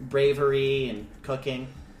bravery and cooking.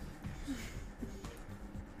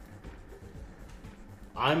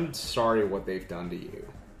 I'm sorry what they've done to you.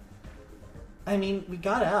 I mean, we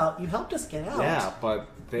got out. You helped us get out. Yeah, but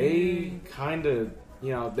they kind of,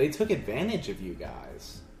 they took advantage of you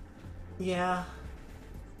guys. Yeah.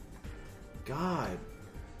 God.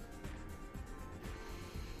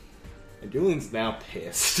 And Julian's now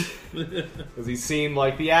pissed. Because he's seen,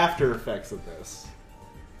 the after effects of this.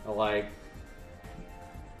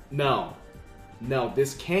 No,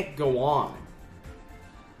 this can't go on.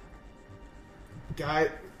 Guy,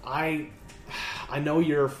 I know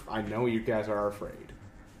you guys are afraid.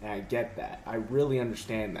 And I get that. I really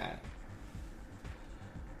understand that.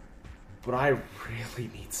 But I really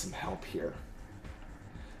need some help here.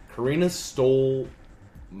 Karina stole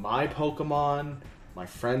my Pokemon, my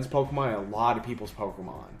friend's Pokemon, and a lot of people's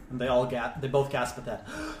Pokemon. And they both gasp at that.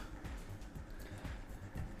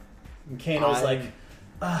 And Kano's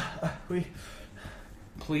we...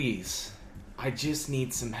 Please, I just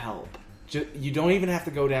need some help. You don't even have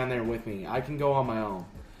to go down there with me. I can go on my own.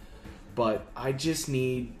 But I just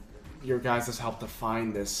need your guys' help to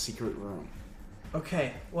find this secret room.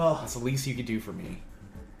 Okay, well... That's the least you could do for me.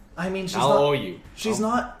 I mean, I'll owe you. She's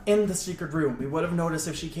not in the secret room. We would have noticed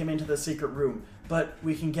if she came into the secret room. But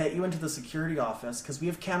we can get you into the security office, because we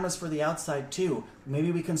have cameras for the outside, too.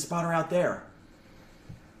 Maybe we can spot her out there.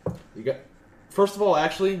 First of all,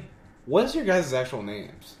 actually, what is your guys' actual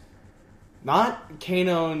names? Not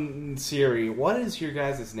Kano and Siri. What is your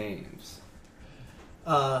guys' names?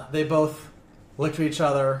 They both look to each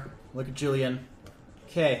other, look at Julian.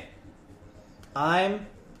 Okay. I'm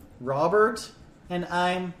Robert, and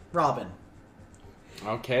I'm Robin.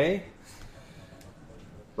 Okay.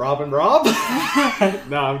 Robin Rob?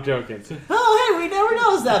 No, I'm joking. Oh, hey, we never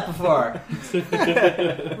noticed that before.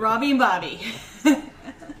 Robbie and Bobby.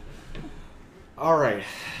 Alright.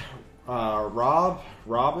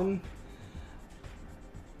 Robin,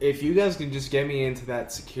 if you guys can just get me into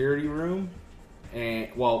that security room, and,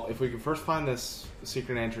 well, if we can first find this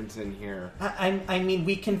secret entrance in here. I mean,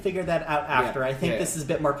 we can figure that out after. Yeah, I think this is a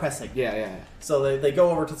bit more pressing. Yeah. So they go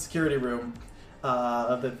over to the security room.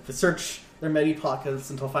 They search their medi pockets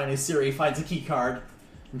until finally Siri finds a key card.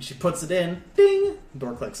 And she puts it in. Ding!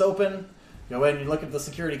 Door clicks open. Go in and you look at the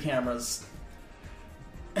security cameras.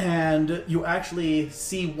 And you actually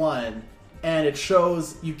see one. And it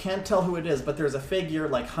shows, you can't tell who it is, but there's a figure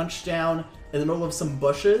like hunched down in the middle of some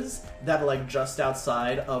bushes that are like just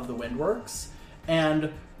outside of the Windworks.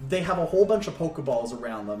 And they have a whole bunch of Pokeballs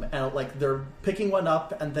around them, and like they're picking one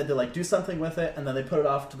up, and then they like do something with it, and then they put it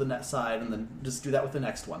off to the next side, and then just do that with the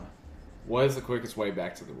next one. What is the quickest way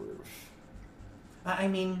back to the roof? I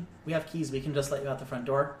mean, we have keys. We can just let you out the front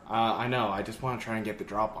door. I know. I just want to try and get the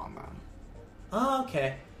drop on them. Oh,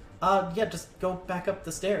 okay. Yeah, just go back up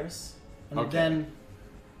the stairs, and Okay. then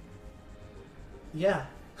yeah.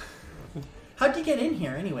 How'd you get in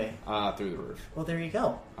here anyway? Through the roof. Well, there you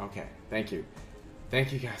go. Okay. Thank you.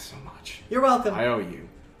 Thank you guys so much. You're welcome. I owe you.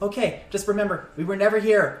 Okay, just remember, we were never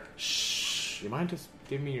here. Shh. You mind just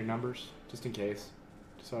giving me your numbers, just in case?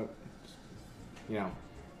 So, you know.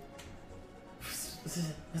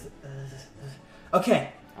 Okay.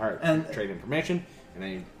 All right. And- trade information, and then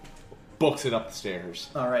he books it up the stairs,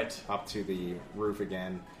 All right. up to the roof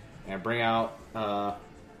again, and bring out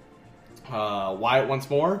Wyatt once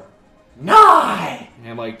more. Nye!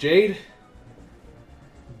 And like, Jade,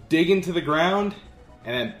 dig into the ground,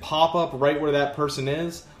 and then pop up right where that person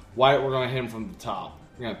is. Wyatt, we're going to hit him from the top.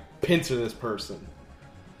 We're going to pincer this person.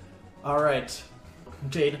 All right.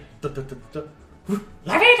 Jade. Levitar!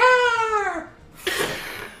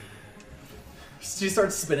 She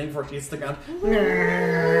starts spinning before she hits the ground.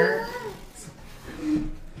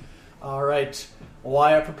 All right.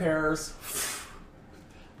 Wyatt prepares.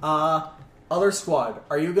 Other squad,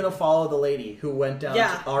 are you going to follow the lady who went down?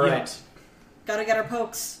 Yeah. All right. Yeah. Gotta get our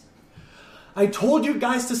pokes. I told you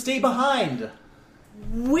guys to stay behind.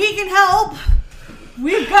 We can help.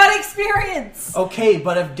 We've got experience. Okay,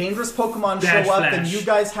 but if dangerous Pokemon Dash show up, then Flash. you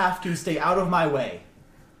guys have to stay out of my way.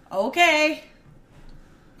 Okay.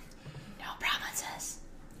 No promises.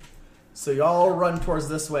 So y'all run towards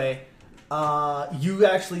this way. You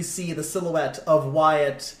actually see the silhouette of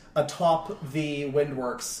Wyatt atop the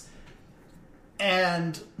Windworks.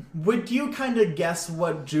 And would you kind of guess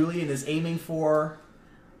what Julian is aiming for?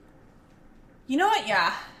 You know what?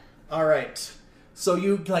 Yeah. All right. So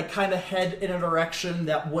you like kind of head in a direction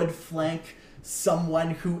that would flank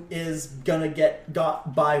someone who is gonna get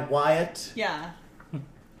got by Wyatt. Yeah.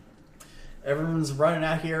 Everyone's running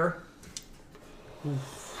out here.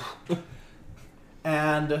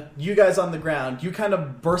 And you guys on the ground, you kind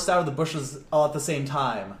of burst out of the bushes all at the same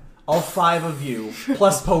time. All 5 of you,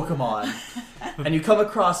 plus Pokemon. And you come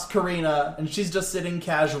across Karina, and she's just sitting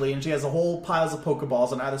casually, and she has a whole piles of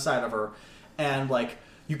Pokeballs on either side of her. And, like,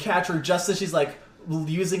 you catch her just as she's, like,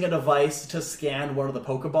 using a device to scan one of the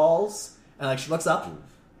Pokeballs. And, like, she looks up.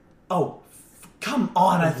 Oh, come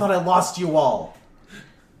on, I thought I lost you all.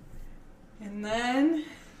 And then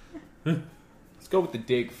Let's go with the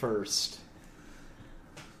dig first.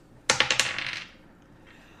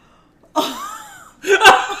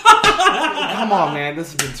 Come on, man.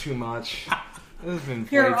 This has been too much. This has been way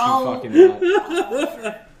You're too all- fucking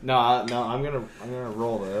much. No, I'm gonna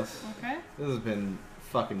roll this. okay. This has been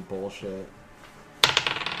fucking bullshit.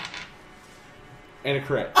 And a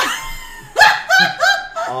crit.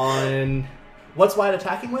 On. What's Wyatt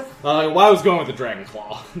attacking with? Well, I was going with the Dragon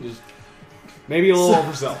Claw. Just maybe a little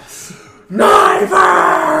overzealous. Knife!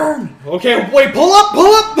 Okay, wait, pull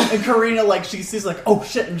up! And Karina, like, she sees, like, oh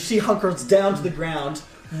shit, and she hunkers down to the ground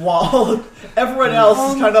while everyone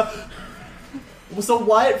else is kind of. So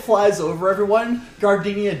Wyatt flies over everyone,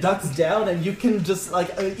 Gardenia ducks down, and you can just,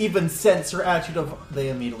 like, even sense her attitude of, they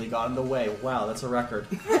immediately got in the way. Wow, that's a record.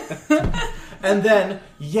 And then,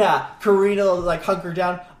 yeah, Karina, like, hunker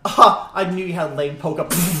down. Ah, I knew you had lame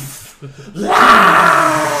poke-up.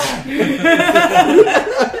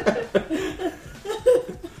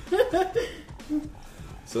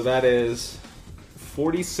 So that is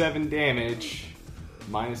 47 damage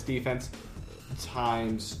minus defense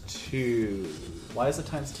times 2. Why is it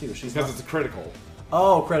times 2? She's Because not... it's a critical.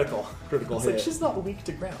 Oh, critical. Critical It's hit. like, she's not weak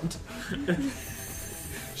to ground.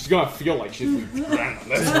 She's gonna feel like she's weak to ground on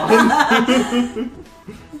this one.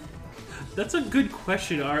 That's a good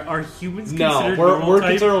question. Are humans No, considered we're normal type?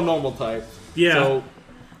 considered normal type. Yeah. So,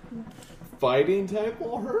 fighting type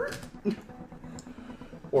will hurt?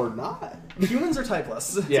 Or not? Humans are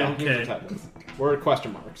typeless. Yeah, okay. humans are typeless. We're at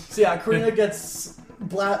question marks. So yeah, Karina gets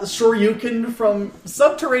Shoryuken from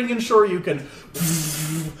subterranean Shoryuken.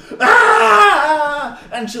 Ah!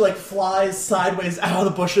 And she like flies sideways out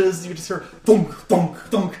of the bushes. You just hear thunk, thunk,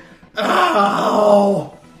 thunk.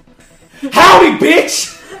 Ow! Howdy,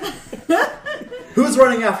 bitch! Who's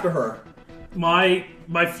running after her? My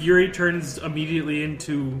fury turns immediately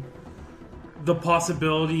into the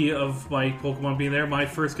possibility of my Pokemon being there. My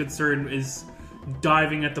first concern is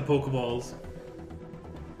diving at the Pokeballs.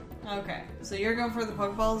 Okay, so you're going for the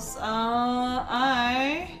Pokeballs.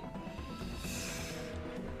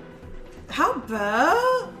 How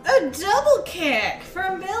about a double kick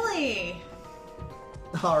from Billy?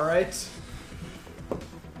 Alright.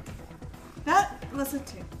 That was a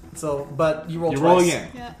 2. So, but you roll You twice. roll again.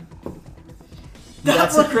 Yeah.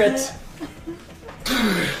 That's a crit.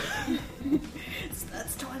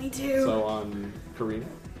 That's 22. So on Karina.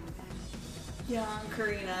 Yeah,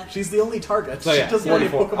 Karina. She's the only target. So yeah, she doesn't have any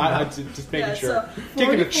 44. Pokemon. I'm just making Yeah, sure. so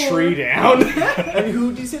Kicking a 44. tree down. And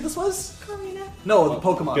who do you say this was? Karina. No, the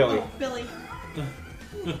Pokemon. Billy. Billy.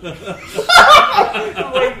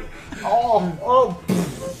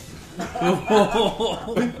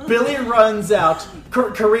 Billy runs out.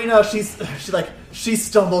 Karina, she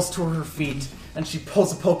stumbles to her feet and she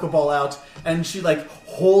pulls a Pokeball out and she like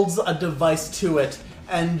holds a device to it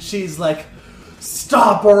and she's like,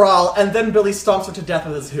 "Stop or I'll..." And then Billy stomps her to death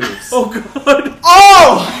with his hooves. Oh god!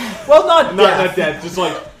 Oh! Well, not Not death. that dead, just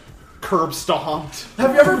like curb stomped.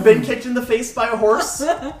 Have you ever been kicked in the face by a horse?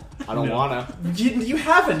 I don't No. wanna. You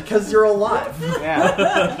haven't because you're alive.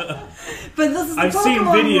 Yeah. But this is the I've Pokemon seen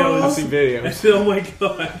videos. I've rules. seen videos. Oh my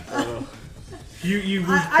god! You lose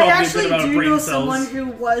I probably a actually bit about do brain know cells. someone who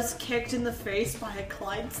was kicked in the face by a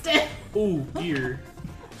Clydesdale Oh dear.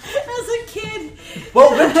 as a kid. Well,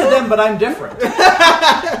 went to them, but I'm different.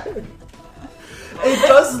 It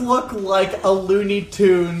does look like a Looney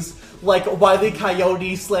Tunes, like Wile E.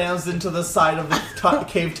 Coyote slams into the side of the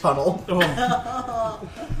cave tunnel. Oh,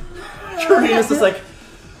 Karina's just like,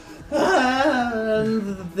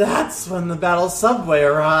 and that's when the battle subway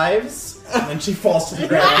arrives. And she falls to the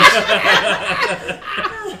ground.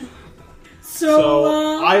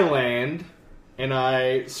 So I land, and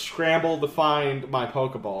I scramble to find my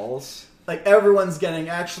Pokeballs. Like, everyone's getting,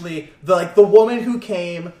 actually, the woman who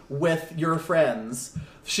came with your friends,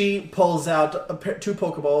 she pulls out 2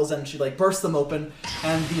 Pokeballs and she, like, bursts them open,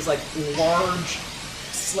 and these, like, large,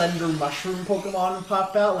 slender mushroom Pokemon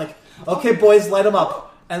pop out, like, okay, boys, light them up.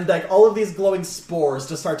 And, like, all of these glowing spores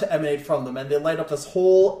just start to emanate from them, and they light up this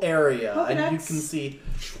whole area, and you Pokedex. can see...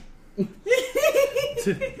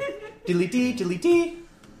 Diddly-dee, diddly-dee.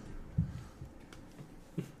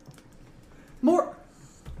 More...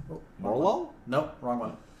 Morlo? Nope, wrong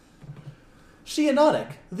one.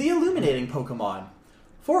 Sheonotic, the illuminating Pokemon.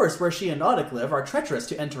 Forests where Sheonotic live are treacherous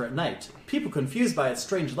to enter at night. People confused by its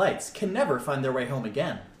strange lights can never find their way home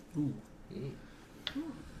again.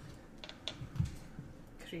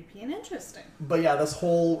 Creepy and interesting. But yeah, this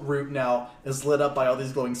whole route now is lit up by all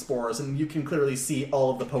these glowing spores, and you can clearly see all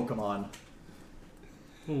of the Pokemon.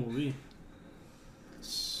 holy.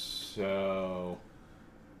 So,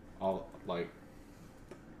 I'll like.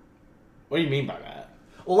 What do you mean by that?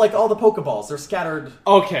 Well, like all the Pokeballs, they're scattered.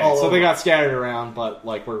 Okay, all so over. they got scattered around, but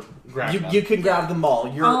like we're grabbing them. You can grab them all.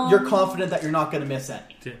 You're confident that you're not going to miss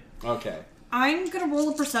any. Okay. I'm gonna roll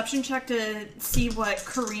a perception check to see what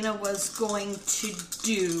Karina was going to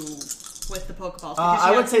do with the Pokeballs.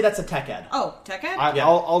 I would say that's a tech ed. Oh, Tech Ed? Yeah.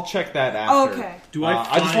 I'll check that after. Okay. Do I?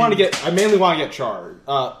 I just want to get. I mainly want to get charged.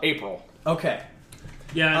 April. Okay.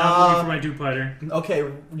 Yeah, and I'm looking for my Dewpider.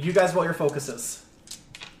 Okay, you guys roll your focuses.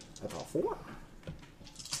 That's all 4.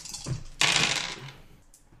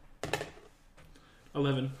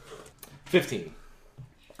 11. 15.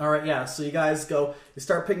 Alright, yeah, so you guys go, you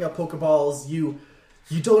start picking up Pokeballs, you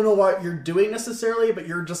You don't know what you're doing necessarily, but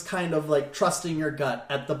you're just kind of like trusting your gut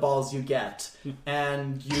at the balls you get.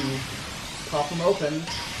 And you pop them open,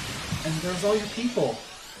 and there's all your people.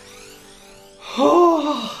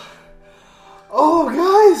 Oh,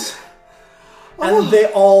 guys. And they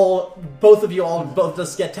all, both of you all, both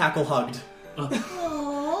just get tackle hugged. Oh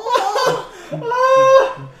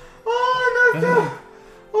my god.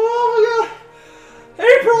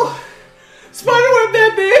 April! Spiderweb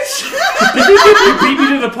that bitch! You beat me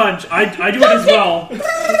to the punch. I do it as well.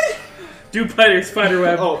 Do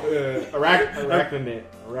spiderweb. Oh, arachnid.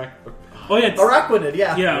 Oh yeah, Araquanid,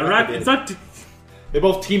 yeah. Arachnid. It's not. They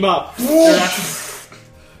both team up.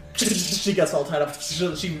 She gets all tied up.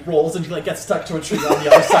 She rolls and she like gets stuck to a tree on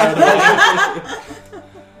the other side of the way.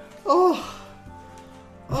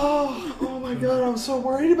 Oh my god, I'm so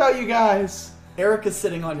worried about you guys. Eric is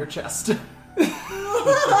sitting on your chest.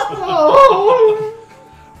 Oh.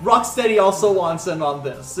 Rocksteady also wants in on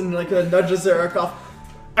this and like nudges Eric off.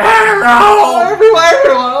 Oh,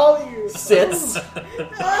 everyone, all of you. Sits.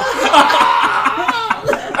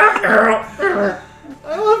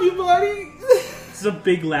 I love you, buddy. This is a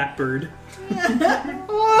big lap bird.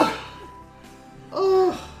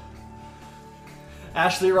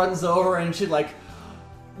 Ashley runs over and she like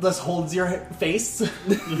just holds your face.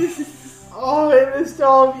 Oh, I missed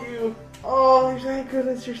all of you. Oh, thank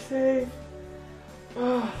goodness you're safe.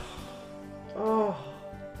 Oh.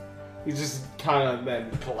 He just kind of then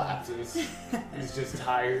collapses. He's just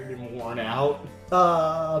tired and worn out.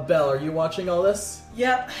 Belle, are you watching all this?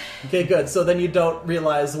 Yep. Okay, good. So then you don't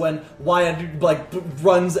realize when Wyatt like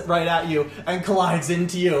runs right at you and collides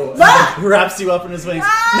into you, and wraps you up in his wings.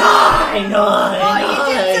 Nine. Oh,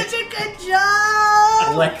 you did such a good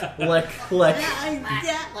job! Lick.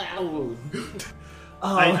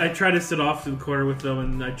 I try to sit off to the corner with them,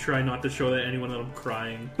 and I try not to show that anyone that I'm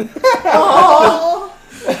crying.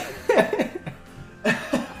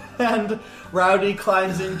 And Rowdy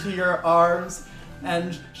climbs into your arms,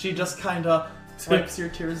 and she just kind of wipes your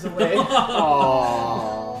tears away.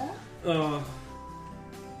 Aww.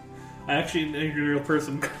 I actually, in a real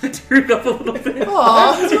person, kind of teared up a little bit.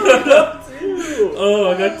 Aww.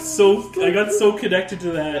 I got so connected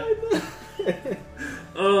to that.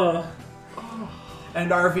 And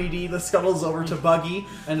RVD the scuttles over to Buggy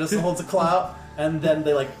and just holds a claw, and then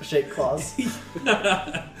they like shake claws.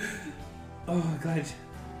 Oh,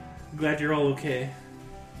 glad you're all okay.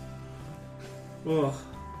 Oh.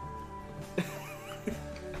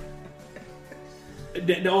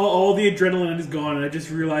 All the adrenaline is gone, and I just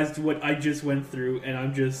realized what I just went through, and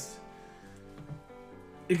I'm just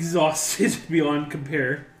exhausted beyond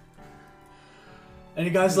compare. And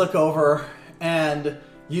you guys look over, and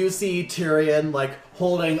you see Tyrion like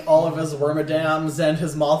holding all of his Wormadams and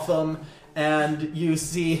his Motham, and you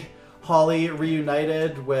see Holly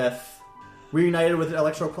reunited with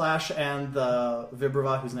Electroclash and the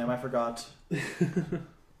Vibrava, whose name I forgot. It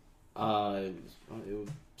was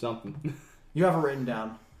something. You have it written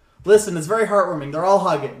down. Listen, it's very heartwarming. They're all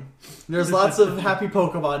hugging. There's lots of happy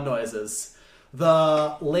Pokemon noises.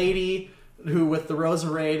 The lady who with the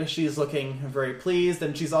Roserade, she's looking very pleased,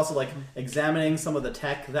 and she's also like examining some of the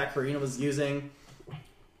tech that Karina was using.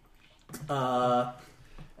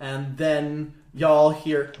 And then y'all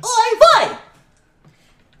hear, "Oi, boy!"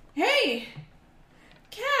 Hey!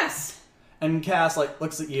 Cass! And Cass like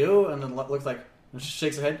looks at you and then looks like she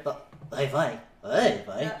shakes her head. Hey, boy! Hey,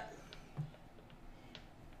 boy!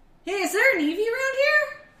 Hey, is there an Eevee around here?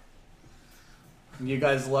 You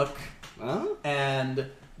guys look, Huh? and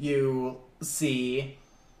you see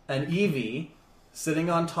an Eevee sitting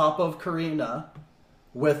on top of Karina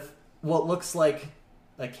with what looks like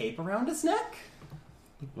a cape around his neck.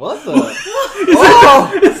 What the?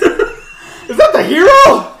 Oh! Is that the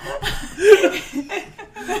hero?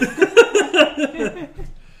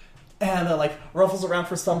 And like ruffles around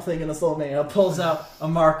for something in his little mane, and pulls out a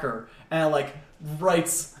marker and like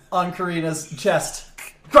writes on Karina's chest,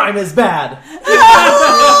 "Crime is bad."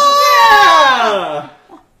 Yeah!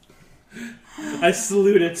 I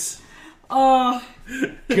salute it. Oh.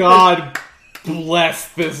 God bless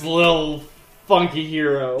this little funky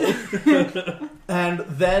hero. And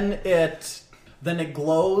then it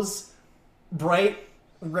glows bright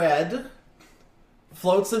red,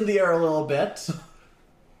 floats in the air a little bit,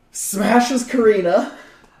 smashes Karina,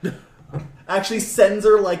 actually sends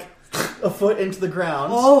her like a foot into the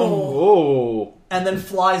ground, Oh. and then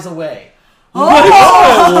flies away.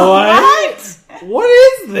 What? What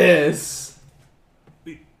is this?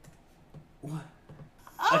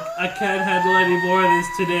 I can't handle any more of this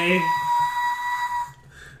today.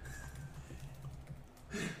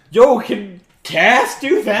 Yo, can Cass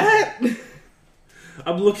do that?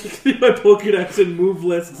 I'm looking through my Pokédex and move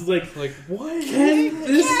lists. It's like what? can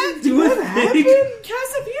this do a thing?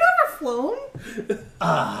 Cass, have you ever flown?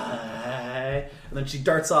 And then she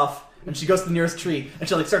darts off and she goes to the nearest tree and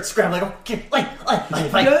she like starts scrambling. Okay,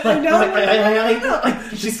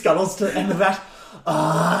 she scuttles to the end of that.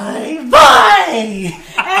 Bye!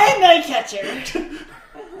 And I catch her.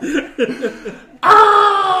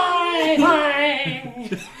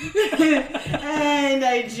 And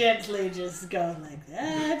I gently just go like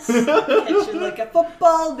that. Catch her like a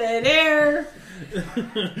football midair.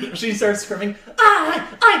 She starts screaming.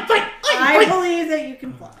 I believe that you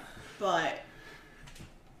can fly, but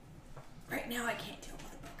right now I can't deal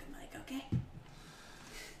with a broken leg. Okay.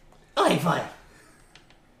 Fine.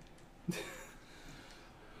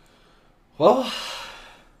 Well,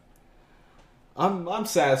 I'm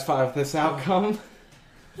satisfied with this outcome.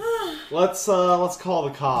 Let's call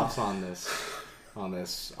the cops on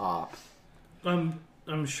this op. I'm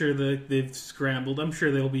sure that they've scrambled. I'm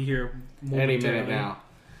sure they'll be here Any minute momentarily. now.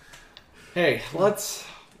 Hey, let's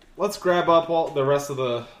grab up all the rest of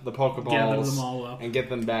the Gather Pokeballs them all up. and get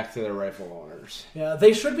them back to their rightful owners. Yeah,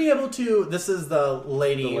 they should be able to. This is the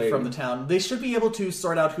lady from the lady. town. They should be able to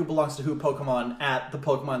sort out who belongs to who Pokemon at the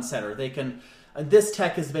Pokemon Center. They can. This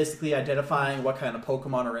tech is basically identifying what kind of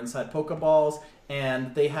Pokemon are inside Pokeballs,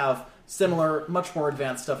 and they have similar, much more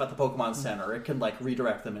advanced stuff at the Pokemon Center. It can like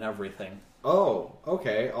redirect them and everything. Oh,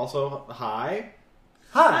 okay. Also, hi.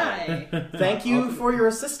 Hi. Thank you for your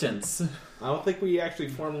assistance. I don't think we actually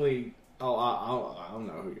formally. Oh, I don't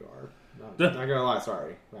know who you are. Not gonna lie,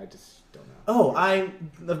 sorry. I just don't know. Oh,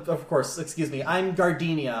 of course, excuse me. I'm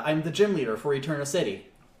Gardenia. I'm the gym leader for Eterna City.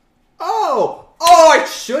 Oh, I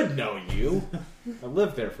should know you. I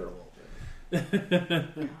lived there for a little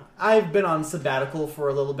bit. I've been on sabbatical for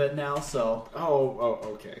a little bit now, so... Oh,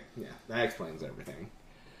 okay. Yeah, that explains everything.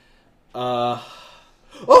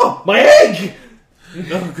 Oh, my egg!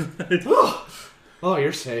 Oh, good. Oh,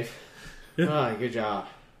 you're safe. Good job.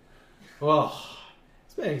 Well,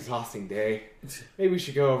 it's been an exhausting day. Maybe we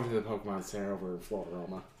should go over to the Pokemon Center over in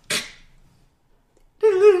Floroma.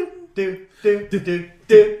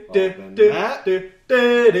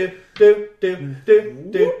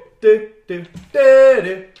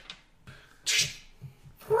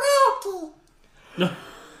 No.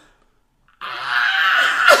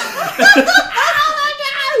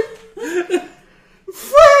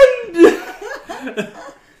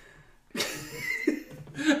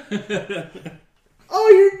 Oh,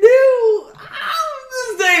 you're new! Oh,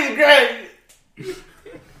 this day's great!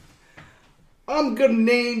 I'm gonna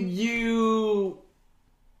name you...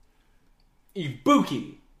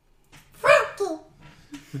 Ibuki.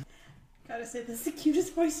 Gotta say, that's the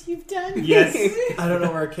cutest voice you've done. Yes. I don't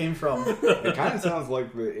know where it came from. It kind of sounds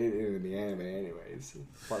like in the anime anyways.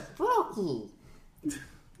 It's like, oh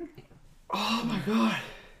my god.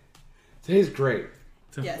 Today's great.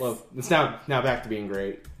 Yes. Well, it's now back to being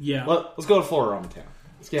great. Yeah. Let's go to Floroma Town.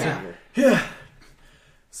 Let's get out of here. Yeah.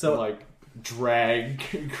 So, Like, drag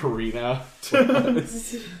Karina.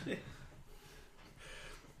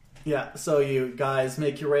 yeah, so you guys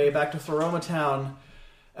make your way back to Floroma Town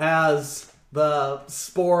as the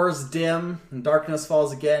spores dim and darkness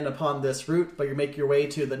falls again upon this route, but you make your way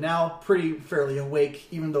to the now pretty fairly awake,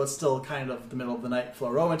 even though it's still kind of the middle of the night,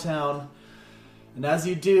 Floroma Town. And as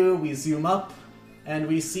you do, we zoom up and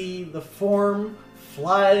we see the form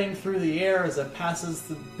flying through the air as it passes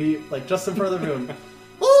like just in front of the room.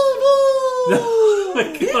 Oh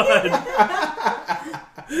my god.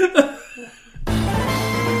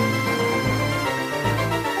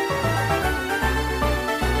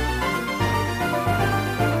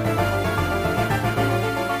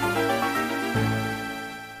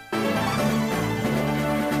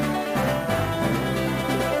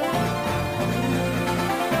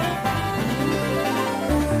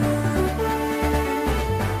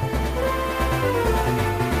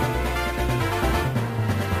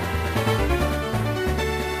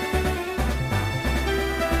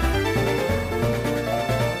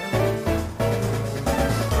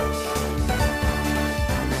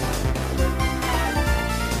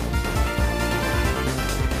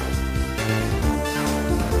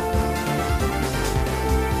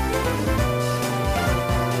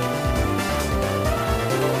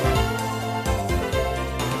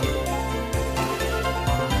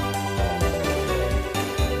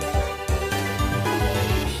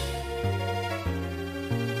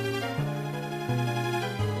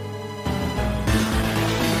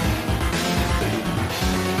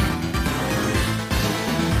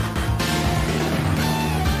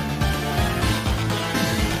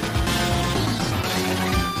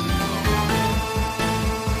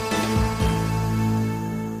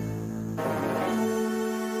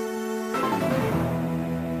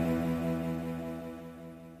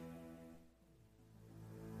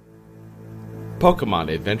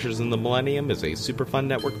 Pokemon Adventures in the Millennium is a Superfund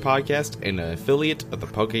Network podcast and an affiliate of the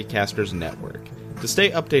Pokecasters Network. To stay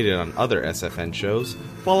updated on other SFN shows,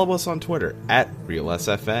 follow us on Twitter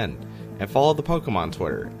 @RealSFN, and follow the Pokemon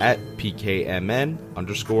Twitter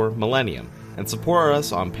 @PKMN_Millennium, and support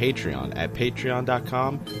us on Patreon at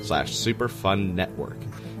patreon.com/SuperFunNetwork.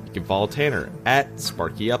 You can follow Tanner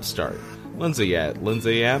 @SparkyUpstart, Lindsay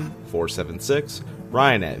 @LindsayM476,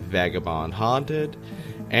 Ryan @VagabondHaunted,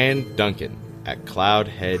 and Duncan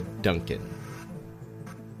 @CloudheadDuncan.